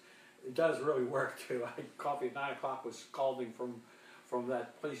Christmas. It does really work, too. Coffee at 9 o'clock was scalding from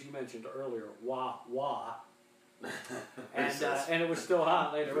that place you mentioned earlier, Wah. And it was still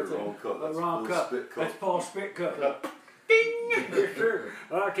hot later. Wrong cup. Wrong cup. Spit cup. That's Paul's spit cup. Ding! Sure.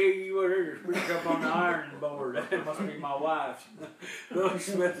 I'll tell you what, there's a speak up on the ironing board. That must be my wife's. Billy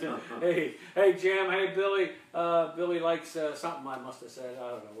Smith. Hey, Jim. Hey, Billy. Billy likes something I must have said. I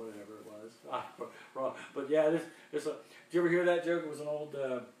don't know, whatever it was. But yeah, this. Did you ever hear that joke? It was an old.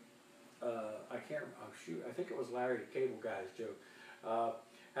 I can't. Oh shoot! I think it was Larry the Cable Guy's joke.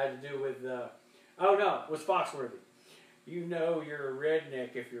 Had to do with. Oh no, it was Foxworthy. You know you're a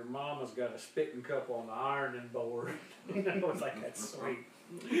redneck if your mama's got a spitting cup on the ironing board. I was like, that's sweet.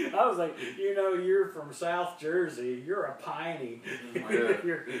 I was like, you know, you're from South Jersey. You're a piney.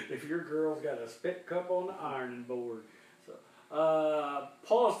 if your girl's got a spit cup on the ironing board. So,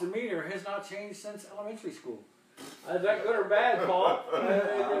 Paul's demeanor has not changed since elementary school. Is that good or bad, Paul?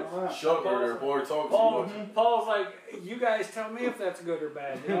 Shut there, boy. Talk too much. Paul's like, you guys tell me if that's good or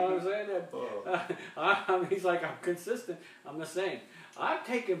bad. You know what I'm saying? He's like, I'm consistent. I'm the same. I've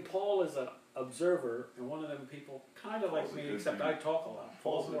taken Paul as an observer and one of them people kind of like me, except I talk a lot.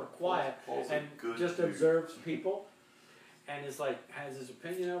 Paul's more quiet and just observes people. And is like, has his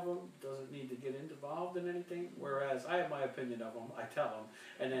opinion of them, doesn't need to get involved in anything. Whereas I have my opinion of them, I tell them,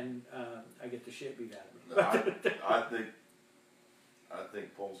 and then I get the shit beat out of me. I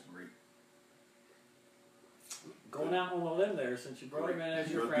think Paul's great. Going out on a limb there, since you brought him in as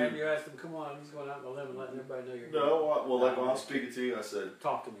your friend, you asked him, come on, he's going out on a limb and letting everybody know you're good. No, well, like when I was speaking to you, I said,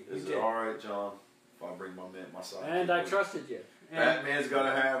 talk to me. Is it all right, John, if I bring my side? And I trusted you. And Batman's got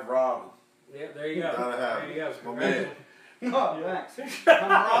to have Robin. Yeah, there you go. Gotta have there you go. my man. Oh, thanks. I'm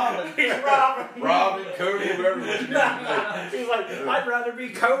Robin. He's Robin. Robin, Cody, whoever. He's like, I'd rather be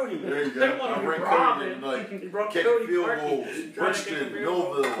Cody. There you They go. want to I be bring Robin. Cody He tonight. brought Kicking Cody field Parkey. goals. Trying to kick Bridgeton, a field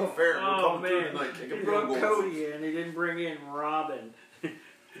goal. Millville, Fairton, Oh, coming through man. tonight, He kicking brought field goals. Cody in. He didn't bring in Robin.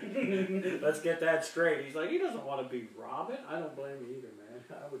 Let's get that straight. He's like, he doesn't want to be Robin. I don't blame you either, man.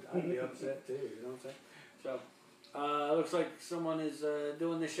 I'd be upset too. You know what I'm saying? So, looks like someone is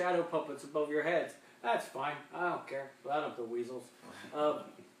doing the shadow puppets above your heads. That's fine. I don't care. I don't the weasels.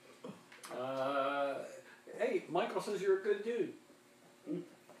 Hey, Michael says you're a good dude.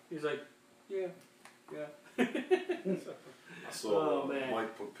 He's like, yeah. I saw man.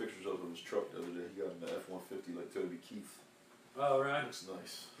 Mike put pictures of his truck the other day. He got an F-150 like Toby Keith. Oh, right. Looks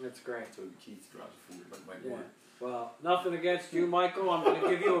nice. That's great. Toby Keith drives a Ford like Mike Yeah. Ward. Well, nothing against you, Michael. I'm going to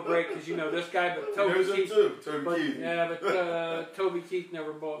give you a break because you know this guy, but Toby There's him Keith. too, Toby Keith. Yeah, but Toby Keith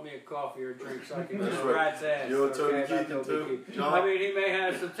never bought me a coffee or a drink, so I can That's just right. rat's ass. You know Toby about Keith Toby too, Keith. John? I mean, he may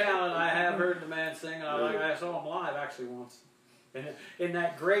have some talent. I have heard the man sing, and I saw him live actually once. In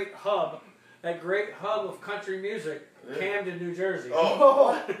that great hub of country music, Camden, New Jersey.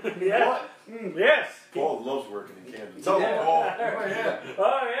 Oh, yeah. Yes. Paul loves working in Camden. Tell him, Paul.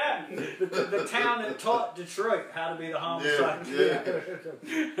 Oh yeah. The town that taught Detroit how to be the homicide. Yeah.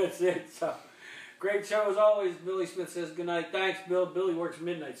 That's it. So great show as always. Billy Smith says good night. Thanks, Bill. Billy works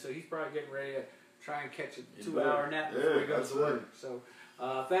midnight, so he's probably getting ready to try and catch a 2-hour nap before he goes to work. So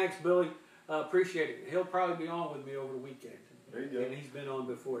thanks, Billy. Appreciate it. He'll probably be on with me over the weekend. There you go. And he's been on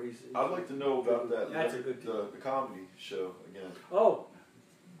before. I'd like to know about that. That's a good the comedy show again. Oh,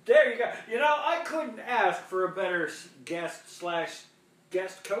 there you go. You know, I couldn't ask for a better guest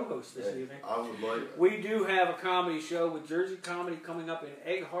co-host this evening. I would like. We do have a comedy show with Jersey Comedy coming up in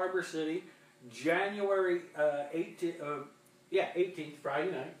Egg Harbor City, January 18th,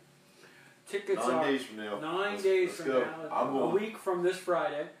 Friday night. Tickets 9 are days from now. 9 days let's from go. now. I'm a going. week from this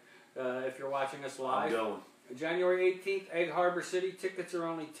Friday, if you're watching us live. I'm going. January 18th, Egg Harbor City. Tickets are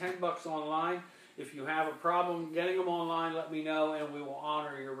only $10 online. If you have a problem getting them online, let me know, and we will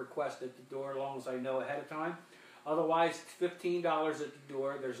honor your request at the door as long as I know ahead of time. Otherwise, it's $15 at the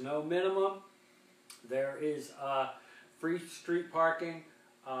door. There's no minimum. There is free street parking,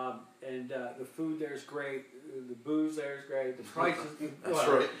 and the food there is great. The booze there is great. The prices, That's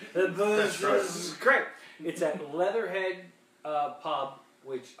right. The booze That's right. is great. It's at Leatherhead Pub,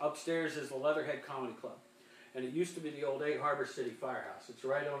 which upstairs is the Leatherhead Comedy Club. And it used to be the old Egg Harbor City Firehouse. It's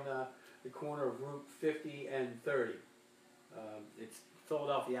right on the corner of Route 50 and 30. It's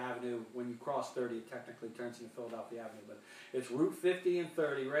Philadelphia Avenue. When you cross 30, it technically turns into Philadelphia Avenue. But it's Route 50 and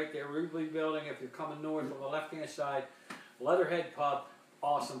 30 right there. Wrigley Building. If you're coming north on the left-hand side, Leatherhead Pub,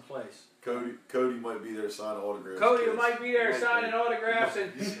 awesome place. Cody might be there signing autographs. Cody kids. might be there signing autographs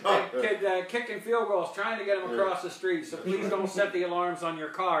and kicking field goals, trying to get them across the street. So please don't set the alarms on your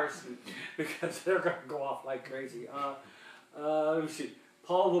cars because they're going to go off like crazy. Let me see.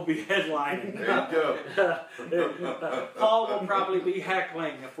 Paul will be headlining. There you go. Paul will probably be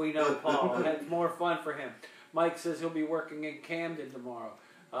heckling if we know Paul. That's more fun for him. Mike says he'll be working in Camden tomorrow.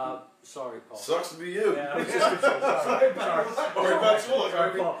 Sorry, Paul. Sucks to be you. Yeah, I was just gonna say sorry. Sorry about you.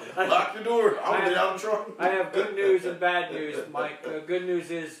 Sorry, Paul. Lock the door. I'm get out of trouble. I have good news and bad news, Mike. Good news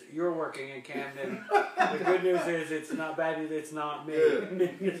is you're working in Camden. The good news is it's not bad news. It's not me.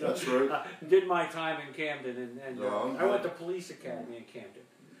 Yeah, So, that's right. did my time in Camden, and No, I went to police academy in Camden.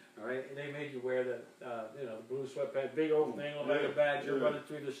 All right, and they made you wear the the blue sweatpants, big old thing, like a badge. You're running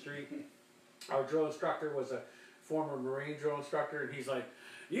through the street. Our drill instructor was a former Marine drill instructor, and he's like,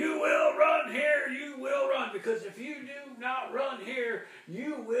 "You will run here, you will run, because if you do not run here,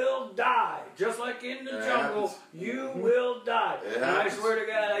 you will die. Just like in the jungle, happens. you will die." It And I happens. swear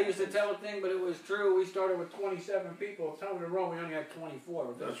to God, I used to tell a thing, but it was true. We started with 27 people. Tell me to run, we only had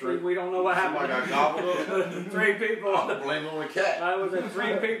 24. That's right. We don't know what happened. Somebody got gobbled up. 3 people. I'm blaming on the cat. I was at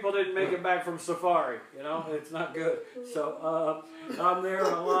 3 people didn't make it back from safari. You know, it's not good. So I'm there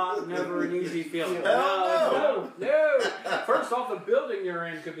a lot. Never an easy feeling. No. First off, the building you're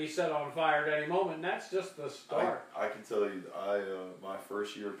in could be set on fire at any moment. And that's just the start. I can tell you, my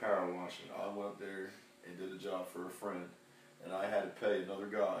first year of power washing, I went up there and did a job for a friend, and I had to pay another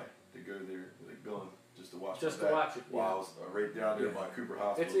guy to go there, like billing, just to watch Just my to back watch it, while yeah. I was right down there by Cooper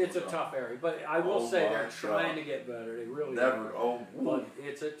Hospital. It's a tough area, but I will Oh say my they're trying God. to get better. They really Never. are. Oh, But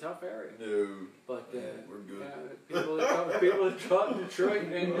it's a tough area. no. But We're good. people that taught Detroit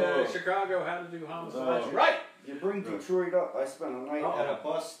and Oh. Chicago how to do homicides. Oh. Right. You bring Detroit up. I spent a night Uh-oh. at a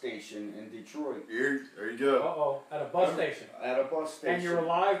bus station in Detroit. Here, there you go. Uh-oh. At a bus station. At a bus station. And you're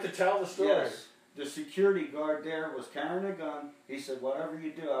alive to tell the story. Yes. The security guard there was carrying a gun. He said, "Whatever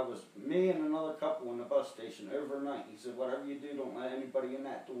you do," I was me and another couple in the bus station overnight. He said, "Whatever you do, don't let anybody in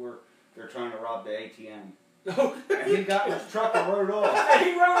that door. They're trying to rob the ATM." And he got in his truck and rode off.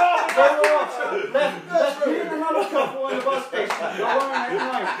 He rode off. Rode off. Left me and another couple in the bus station. Alone at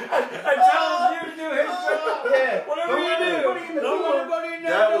night. And tells you to do his job. Yeah. Whatever Don't you let do. anybody in the Don't door. let anybody in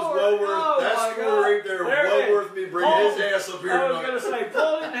That was door. well worth. Oh, That my story God. right there was There it well is. worth me bringing Paul, his ass up here I was tonight. going to say,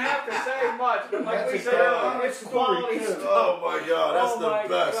 Paul didn't have to say much, but like That's we a said good earlier, it's story, quality too. stuff. Oh my God, that's Oh the my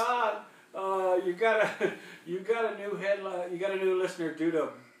best. God. You got a new headline. You got a new listener due to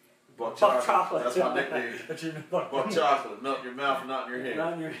Buck Buck chocolate. Chocolate. That's my nickname. That's your new Buck Buck chocolate. Melt in your mouth and not in your hand.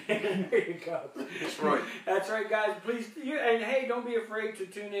 Not in your hand. There you go. That's right. That's right, guys. Please, and hey, don't be afraid to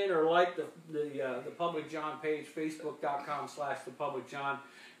tune in or like the Public John page, Facebook.com/thepublicjohn.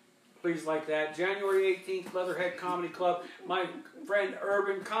 Please like that. January 18th, Leatherhead Comedy Club. My friend,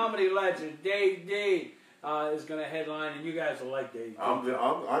 urban comedy legend Dave D is going to headline, and you guys will like Dave.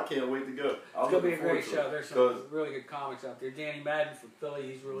 I can't wait to go. It's going to be a great show. There's some really good comics out there. Danny Madden from Philly,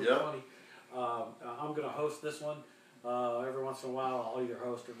 he's really funny. I'm going to host this one. Every once in a while, I'll either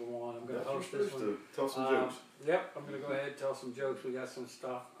host or go on. I'm going to host this one. Tell some jokes. Yep, I'm going to go ahead and tell some jokes. We got some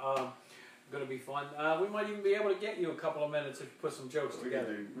stuff. Going to be fun. We might even be able to get you a couple of minutes if you put some jokes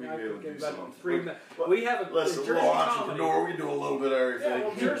together. We can be able to do about something. 3 minutes. We have a Listen, Jersey we're all comedy. entrepreneur. We do a little bit of everything. Yeah,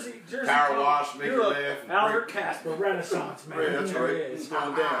 well, Jersey Power comedy. wash, make you You're laugh. Albert Casper, Renaissance man. Right, that's There right. it is. It's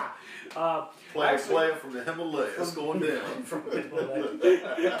going down. Play from the Himalayas. It's going down.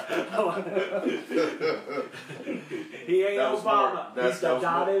 He ain't That was Obama. Martin. He's the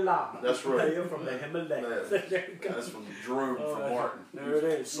Dalai Lama. That's right. Player from the Himalayas. Man, There you go. That's from Jerome from Martin. There it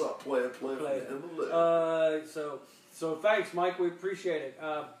is. What's up, play from the Himalayas. So thanks, Mike. We appreciate it.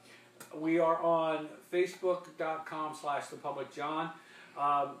 We are on Facebook.com/thepublicjohn.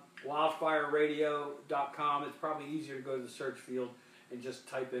 WildfireRadio.com. It's probably easier to go to the search field and just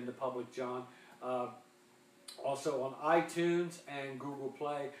type in the Public John. Also on iTunes and Google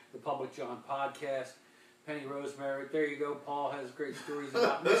Play, the Public John Podcast. Penny Rosemary. There you go. Paul has great stories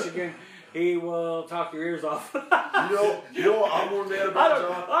about Michigan. He will talk your ears off. You know what I'm more mad about,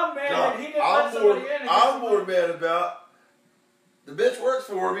 John? I'm mad John, that he didn't let somebody in. I'm more mad about the bitch works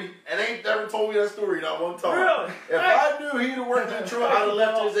for me and ain't never told me that story not one time. Really? If I knew he'd have worked in Detroit, I'd have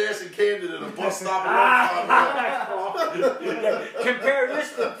left his ass in Camden at a bus stop. Compare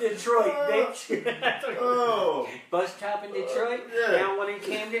this to Detroit, bitch. Oh. Bus stop in Detroit, Yeah. down one in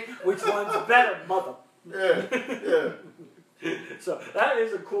Camden. Which one's better, mother? Yeah. So that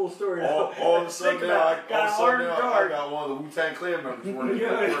is a cool story. All of a sudden Think now, about it. Got an orange I guard. got one of the Wu-Tang Clan members working.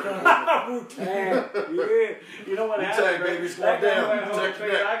 Wu-Tang. Yeah. You know what Wu-Tang, happened? baby, it's That going guy down. went home and Protect your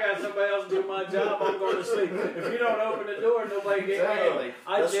figured, neck. I got somebody else do my job. I'm going to sleep. If you don't open the door, nobody get Exactly. in.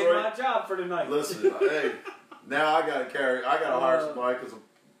 I That's did right. my job for the night. Listen, hey, now I gotta hire somebody because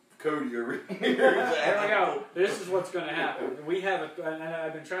Cody over here. There we go. This is what's going to happen. We have and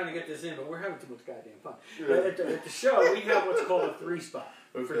I've been trying to get this in, but we're having too much goddamn fun. Yeah. At the show, we have what's called a 3-spot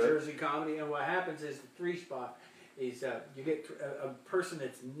for Okay. Jersey comedy, and what happens is the 3-spot is you get a person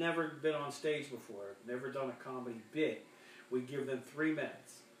that's never been on stage before, never done a comedy bit. We give them 3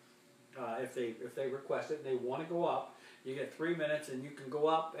 minutes. if they request it and they want to go up. You get 3 minutes, and you can go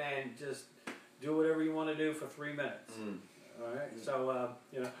up and just do whatever you want to do for 3 minutes. All right. So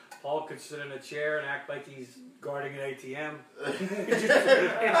Paul could sit in a chair and act like he's guarding an ATM.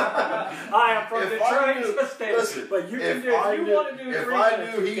 I am from Detroit, State, but you can do if you want to do 3 minutes. If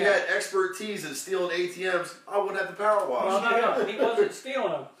I knew he had expertise in stealing ATMs, I wouldn't have to power wash. Well, no, he wasn't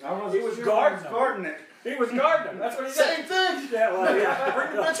stealing them. He was guarding it. He was guarding them. That's what he Same did. thing. Yeah, well, yeah.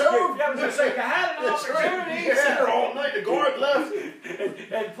 Bring the bitch home. Yeah, I was going to say, you had an opportunity. He's there all night. The guard left.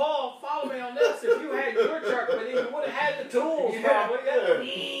 And Paul, follow me on this. If you had your truck with you, you would have had the tools probably.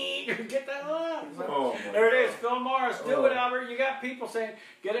 Yeah. Get that up. Oh, there it is. Phil Morris. Do it, Albert. You got people saying,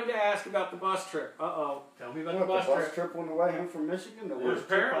 get him to ask about the bus trip. Uh-oh. Tell me about the bus trip. trip on the way home from Michigan? The worst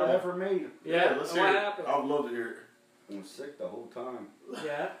trip I Apparently. ever made. Yeah, let's what hear it. happened? I would love to hear it. I was sick the whole time.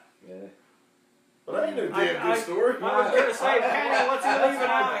 Yeah. Yeah. But that ain't no damn good story. I was going to say, Penny, what's he leaving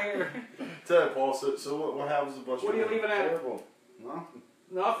out here? Tell it, Paul. So what happens to bus What are you leaving out? Terrible. Nothing.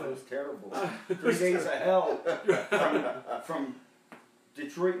 It Nothing. was terrible. 3 days of hell from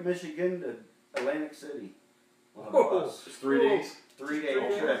Detroit, Michigan to Atlantic City. On a bus. It's 3 days. 3 day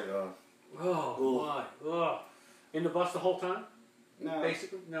Oh, trip. Oh, my. Ugh. In the bus the whole time? No.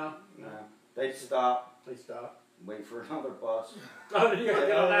 Basically? No. No. They'd stop, They stopped. wait for another bus. Oh, you gotta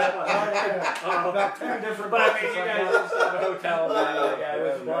get on that one. About 10 different But I buses. mean, you guys just have a hotel. Yeah,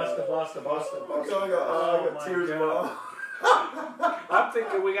 it was bus to bus to bus to I bus. got my tears in my God. eyes. I'm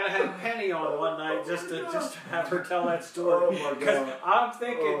thinking we gotta have Penny on one night just to have her tell that story. Oh my Because God. I'm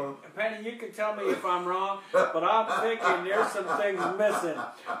thinking, Penny, you can tell me if I'm wrong, but I'm thinking there's some things missing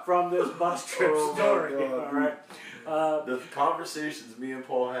from this bus trip Oh my story. God. All right. The conversations me and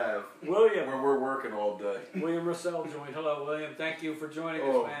Paul have William. when we're working all day. William Russell joined. Hello, William. Thank you for joining us,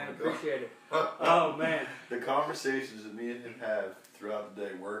 Oh, man. my God. Appreciate it. Oh, man. The conversations that me and him have throughout the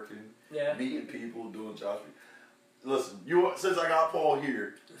day, working, Yeah. meeting people, doing jobs. Listen, since I got Paul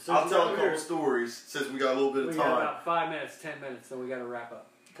here, So I'll you tell got a couple here. stories since we got a little bit We of got time. about 5 minutes, 10 minutes, then we got to wrap up.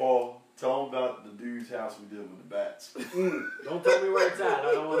 Paul, tell him about the dude's house we did with the bats. Don't tell me where it's at.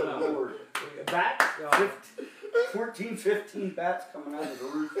 I don't want to know. Lord. Bats? Oh. 14, 15 bats coming out of the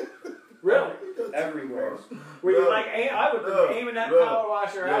roof. Really? Everywhere. Were you No. like, I would No. be aiming that No. power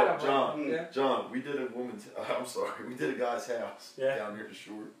washer No, out of John. him. Yeah. John, we did a woman's. I'm sorry, we did a guy's house Yeah. down near the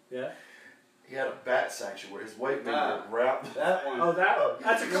shore. Yeah. He had a bat sanctuary. His wife made Ah. it wrap. That one. Oh, that one.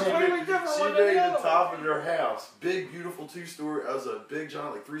 That's a completely different She one than made the the other top one. of their house big, beautiful 2-story. It was a big,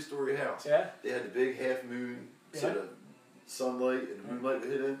 giant, like 3-story house. Yeah. They had the big half moon, so Yeah. the sunlight and the moonlight would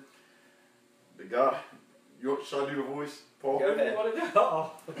hit in. The guy, should I do the voice, Paul? What do you want to do?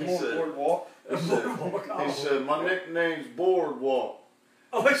 Uh-oh. He More said, boardwalk. he said, my nickname's Boardwalk.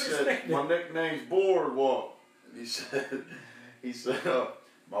 Oh, He what's your said, nickname? my nickname's Boardwalk. He said,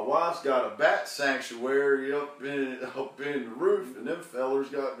 my wife's got a bat sanctuary up in the roof, and them fellers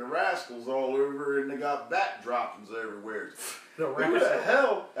got the rascals all over, and they got bat droppings everywhere. The Who the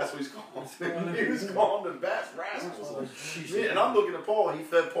hell? That's what he's calling them. He was calling them bats rascals. Yeah, and I'm looking at Paul. He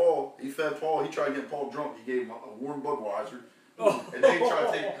fed Paul. He tried to get Paul drunk. He gave him a warm Budweiser. And then he tried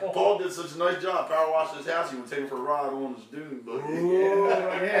to take. Paul did such a nice job power washing his house. He would take him for a ride on his dune buggy.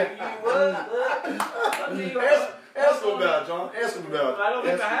 Ask him about it, John. Ask him about it. I don't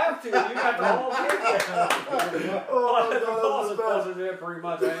think I have to. You got the whole picture. Paul's supposed to do it pretty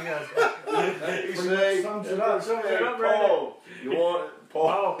much. He said, Sums it up. hey, Paul, you want it?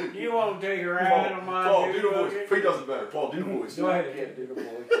 Paul, Oh, you won't take her out of my Paul, do dude the voice. buggy? He does it better. Paul, do the voice. Go ahead, yeah, do the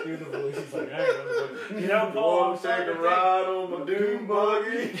voice. Do the voice. He's like, I ain't gonna do it. You know, You Paul, I'm want to take starting a to think. ride on my dune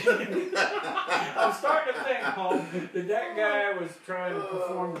buggy? I'm starting to think, Paul, that guy was trying to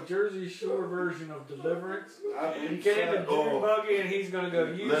perform the Jersey Shore version of Deliverance. I believe Get in the so. dune buggy and he's gonna go,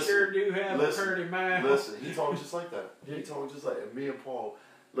 you Listen, sure do have listen, a pretty mouth. Listen, he talks just like that. He talks just like that. Me and Paul,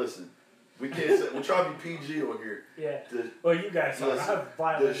 listen, we can't say, we'll try to be PG on here. Yeah. The, Well, you guys are. listen, I've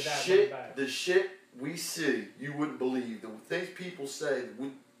violated that really bad. the shit we see, you wouldn't believe. The things people say,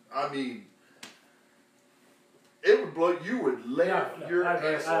 I mean, it would blow, you would laugh your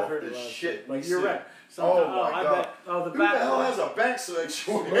ass off heard the a lot of shit we Like, see. you're right. Oh my I God. bet. Oh, the Who the hell bat. has a bank The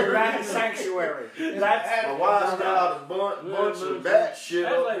sanctuary? bat sanctuary. That's My wife's got a bunch of bat shit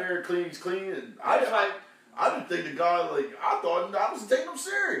That's up like- there, cleans clean, and That's like- I didn't think the guy, like, I thought I was taking him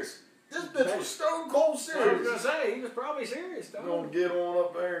serious. This bitch was stone cold I was serious. gonna say he was probably serious. I'm gonna get on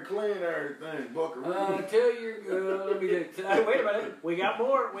up there and clean everything, buckaroo. Tell you, let me get. Wait a minute. We got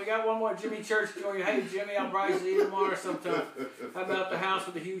more. We got one more. Jimmy Church joined. Hey, Jimmy, I'll probably see you tomorrow sometime. How about the house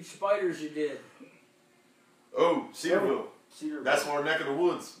with the huge spiders you did? Oh, Cedarville. Cedarville. That's our neck of the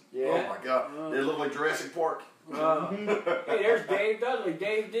woods. Yeah. Oh my God. They look like Jurassic Park. Hey, there's Dave Dudley,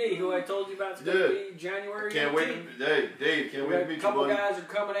 Dave D, who I told you about. It's going to be January 18th. Can't wait. Hey, Dave, can't wait to meet you, A couple buddy. guys are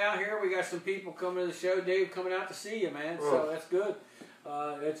coming out here. We got some people coming to the show. Dave coming out to see you, man. So that's good.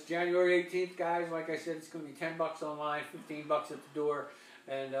 It's January 18th, guys. Like I said, it's going to be $10 online, $15 at the door,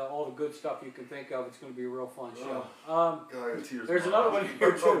 and all the good stuff you can think of. It's going to be a real fun show. God, I got tears There's in my another eyes. one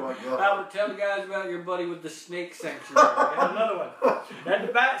here too. Oh my God. Albert, tell the guys about your buddy with the snake sanctuary. Another one. And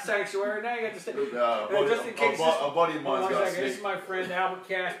the bat sanctuary. Now you got the snake. Just in case, a buddy of mine's got a this snake. is my friend Albert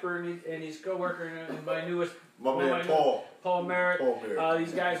Casper and his co-worker and my newest. My man Paul Merritt. Paul Merritt.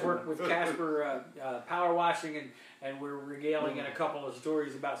 These guys work with Casper Power Washing, and we're regaling in a couple of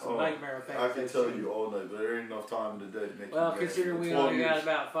stories about some nightmare things. I can tell you all night, but there ain't enough time in the day to make Well, you considering we only got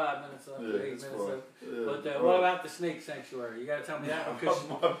about 5 minutes left, 8 minutes left. But what about the snake sanctuary? You got to tell me that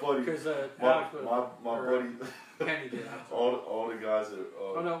one my buddy, because my buddy, Penny did. all the guys that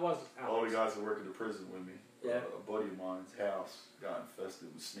Oh no, it wasn't. all the guys that work in the prison with me. Yeah. A buddy of mine's house got infested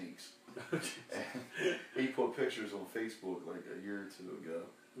with snakes. And he put pictures on Facebook like a year or two ago.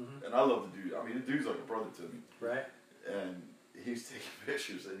 And I love the dude. I mean, the dude's like a brother to me. Right. And he's taking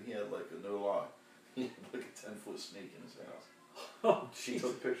pictures, and he had like a no lie. He had like a 10-foot snake in his house. Oh, He jeez.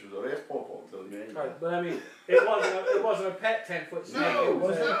 took pictures of it. Ask Paul to tell you. Right, but I mean, it wasn't a pet 10-foot snake. No, it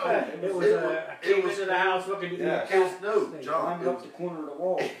was no. a pet. It was a came into the house looking to eat a cat. No, snake. John. Climbed up the corner of the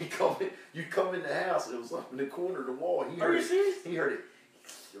wall. You come in the house, it was up in the corner of the wall. Are you serious? He heard it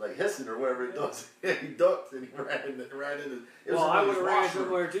like hissing or whatever it does. And he ducked and he ran into it. Well, I would have ran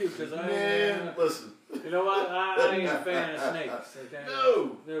somewhere too, because Man, listen. you know what? I ain't a fan of snakes. Okay?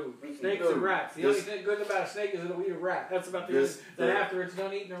 No. Snakes and rats. The only thing good about a snake is it'll eat a rat. That's about the only. Then after it's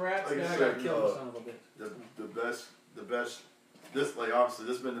done eating the rats, like then I I gotta said, kill the son of a bitch. the best. This like obviously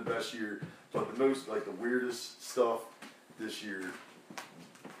this has been the best year, but the most like the weirdest stuff this year.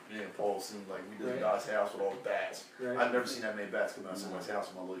 Me and Paul seemed like we did the guy's house with all the bats. Right. I've never seen that many bats come out of somebody's house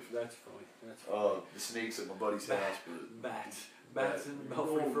in my life. That's funny. That's funny. The snakes at my buddy's house. Bats in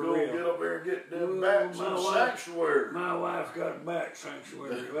Belfry for Go real. get up there and get them Ooh, bats in my the wife. sanctuary. My wife's got a bat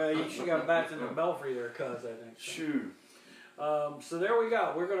sanctuary. Well, she got bats in the Belfry there, cuz I think. Shoo. So there we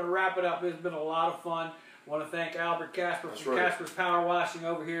go. We're going to wrap it up. It's been a lot of fun. Want to thank Albert Casper from Casper's Power Washing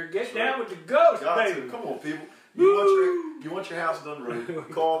over here. Get down with the ghost, baby. Come on, people. You want your house done right?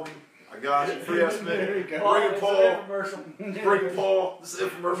 Call me. I got you. Free estimate. Bring Paul. Bring Paul. This is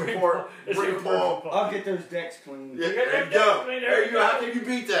infomercial part. Bring Paul. I'll get those decks clean. Yeah, there you go. There you go. How can you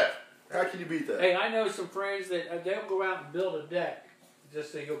beat that? How can you beat that? Hey, I know some friends that they'll go out and build a deck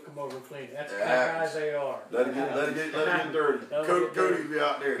just so you'll come over and clean it. That's the kind of guys they are. Let it get dirty. Cody be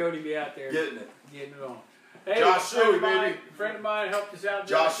out there. Cody be out there Getting it on. Hey, Josh Suey, baby. Friend of mine helped us out.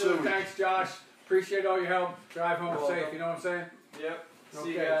 Josh Suey. Thanks, Josh. Appreciate all your help. Drive home safe. You know what I'm saying? Yep. Okay.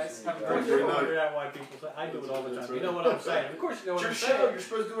 See you guys. Have a Have a great great day. night. Figure out why people say I do it all the time. You know what I'm saying? Of course, you know what I'm It's your show. saying. You're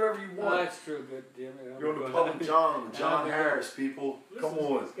supposed to do whatever you Oh, want. that's true. Good. Damn it. You're on the Public John with John Harris, people. Come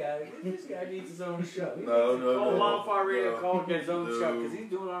on. This guy needs his own show. No. Wildfire Radio No. call it his own No. show because he's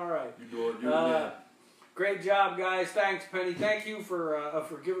doing all right. You're doing yeah. Great job, guys. Thanks, Penny. Thank you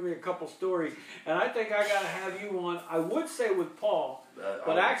for giving me a couple stories. And I think I got to have you on. I would say with Paul,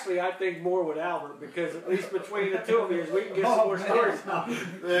 but actually I think more with Albert because at least between the two of you, we can get some more stories.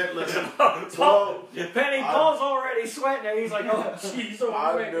 Man, listen, Paul, Paul's already sweating and he's like, oh, jeez.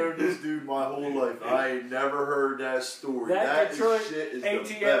 I've known this dude my whole life. I ain't never heard that story. That Detroit shit is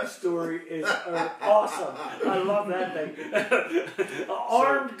ATM the best. story is awesome. I love that thing. An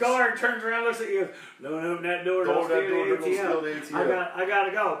armed guard turns around, looks at you, goes, don't open that door, don't steal the ATM. I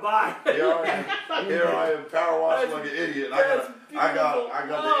gotta go. Bye. Here I am, power washing like an idiot. I got an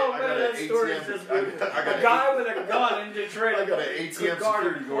ATM. A guy with a gun in Detroit. I got an ATM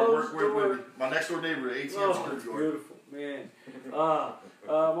security guard work with me. My next door neighbor, an ATM security guard. Beautiful, man.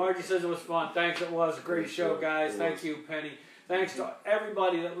 Margie says it was fun. Thanks, it was a great show, guys. Thank you, Penny. Thanks to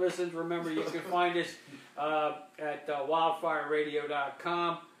everybody that listens. Remember, you can find us at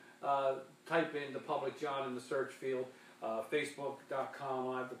wildfireradio.com. Type in The Public John in the search field. Facebook.com,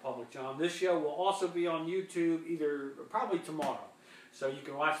 Live The Public John. This show will also be on YouTube probably tomorrow. So you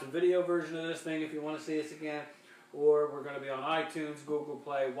can watch the video version of this thing if you want to see us again. Or we're going to be on iTunes, Google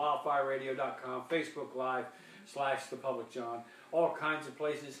Play, wildfireradio.com, Facebook Live / The Public John. All kinds of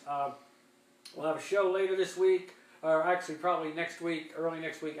places. We'll have a show later this week. Or actually probably next week, early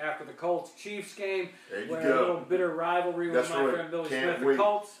next week after the Colts-Chiefs game. There you go. go. A little bitter rivalry with my friend Billy Smith. The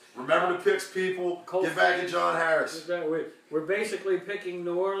Colts. Remember the picks, people. Get back to John Harris. We're basically picking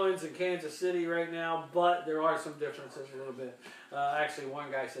New Orleans and Kansas City right now, but there are some differences a little bit. Actually, one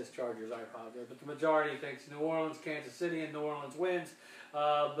guy says Chargers. I apologize, but the majority thinks New Orleans, Kansas City, and New Orleans wins.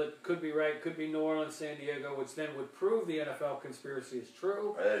 But could be right. Could be New Orleans, San Diego, which then would prove the NFL conspiracy is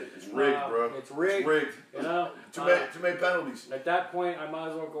true. Hey, it's rigged, bro. It's rigged. It's rigged. You know, too many penalties. At that point, I might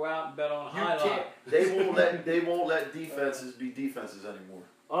as well go out and bet on a highlight. They won't let defenses be defenses anymore.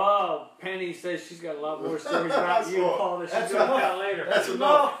 Oh, Penny says she's got a lot more stories about you, Paul, that she's going to tell later. That's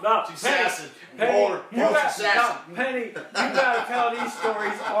enough. No, She's Penny, sassing. Penny, Penny, you got to tell these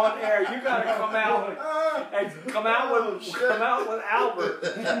stories on air. You got to come out with Albert,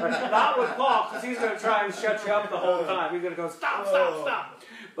 not with Paul, because he's going to try and shut you up the whole time. He's going to go stop.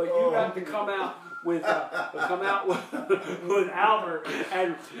 But you got to come out with Albert,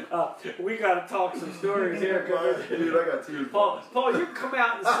 and we got to talk some stories here. Dude, I got tears. Paul, you can come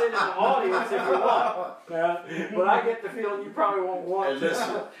out and sit in the audience if you want, but I get the feeling you probably won't want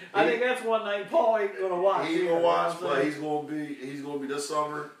to. I think that's one night Paul ain't gonna watch. He's gonna watch, but he's gonna be this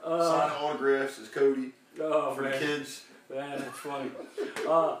summer signing autographs as Cody for the kids. Man, that's funny.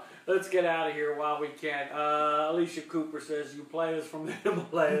 Let's get out of here while we can. Alicia Cooper says, you players from the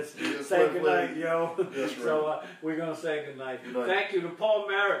Himalayas, say goodnight, yo. That's So we're going to say goodnight. Thank you to Paul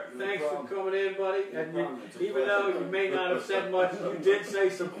Merritt. Thanks for coming in, buddy. And even though you may not have said much, you did say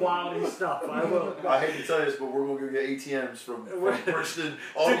some quality stuff. I hate to tell you this, but we're going to go get ATMs from Princeton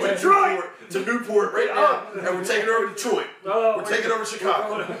all to the way to Newport right now, and we're taking over Detroit. We're taking over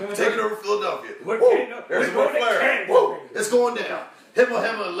Chicago. We're taking over Philadelapy. There's a flare. Whoa, it's going down.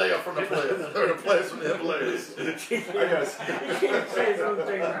 Himalaya from the players. Or the players from the Himalayas. You can't say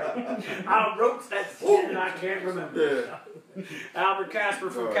something right. I wrote that shit and I can't remember. Yeah. Albert Casper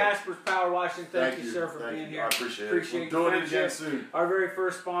from Casper's Power Washing. Thank you, sir, for being here. I appreciate it. We're your doing it again friendship. soon. Our very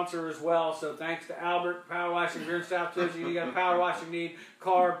first sponsor as well. So thanks to Albert Power Washing. If you're in South Jersey, you got a power washing need,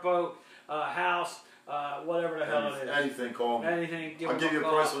 car, boat, house, whatever the hell it is. Anything, call me. Anything. I'll give you a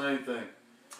price on anything.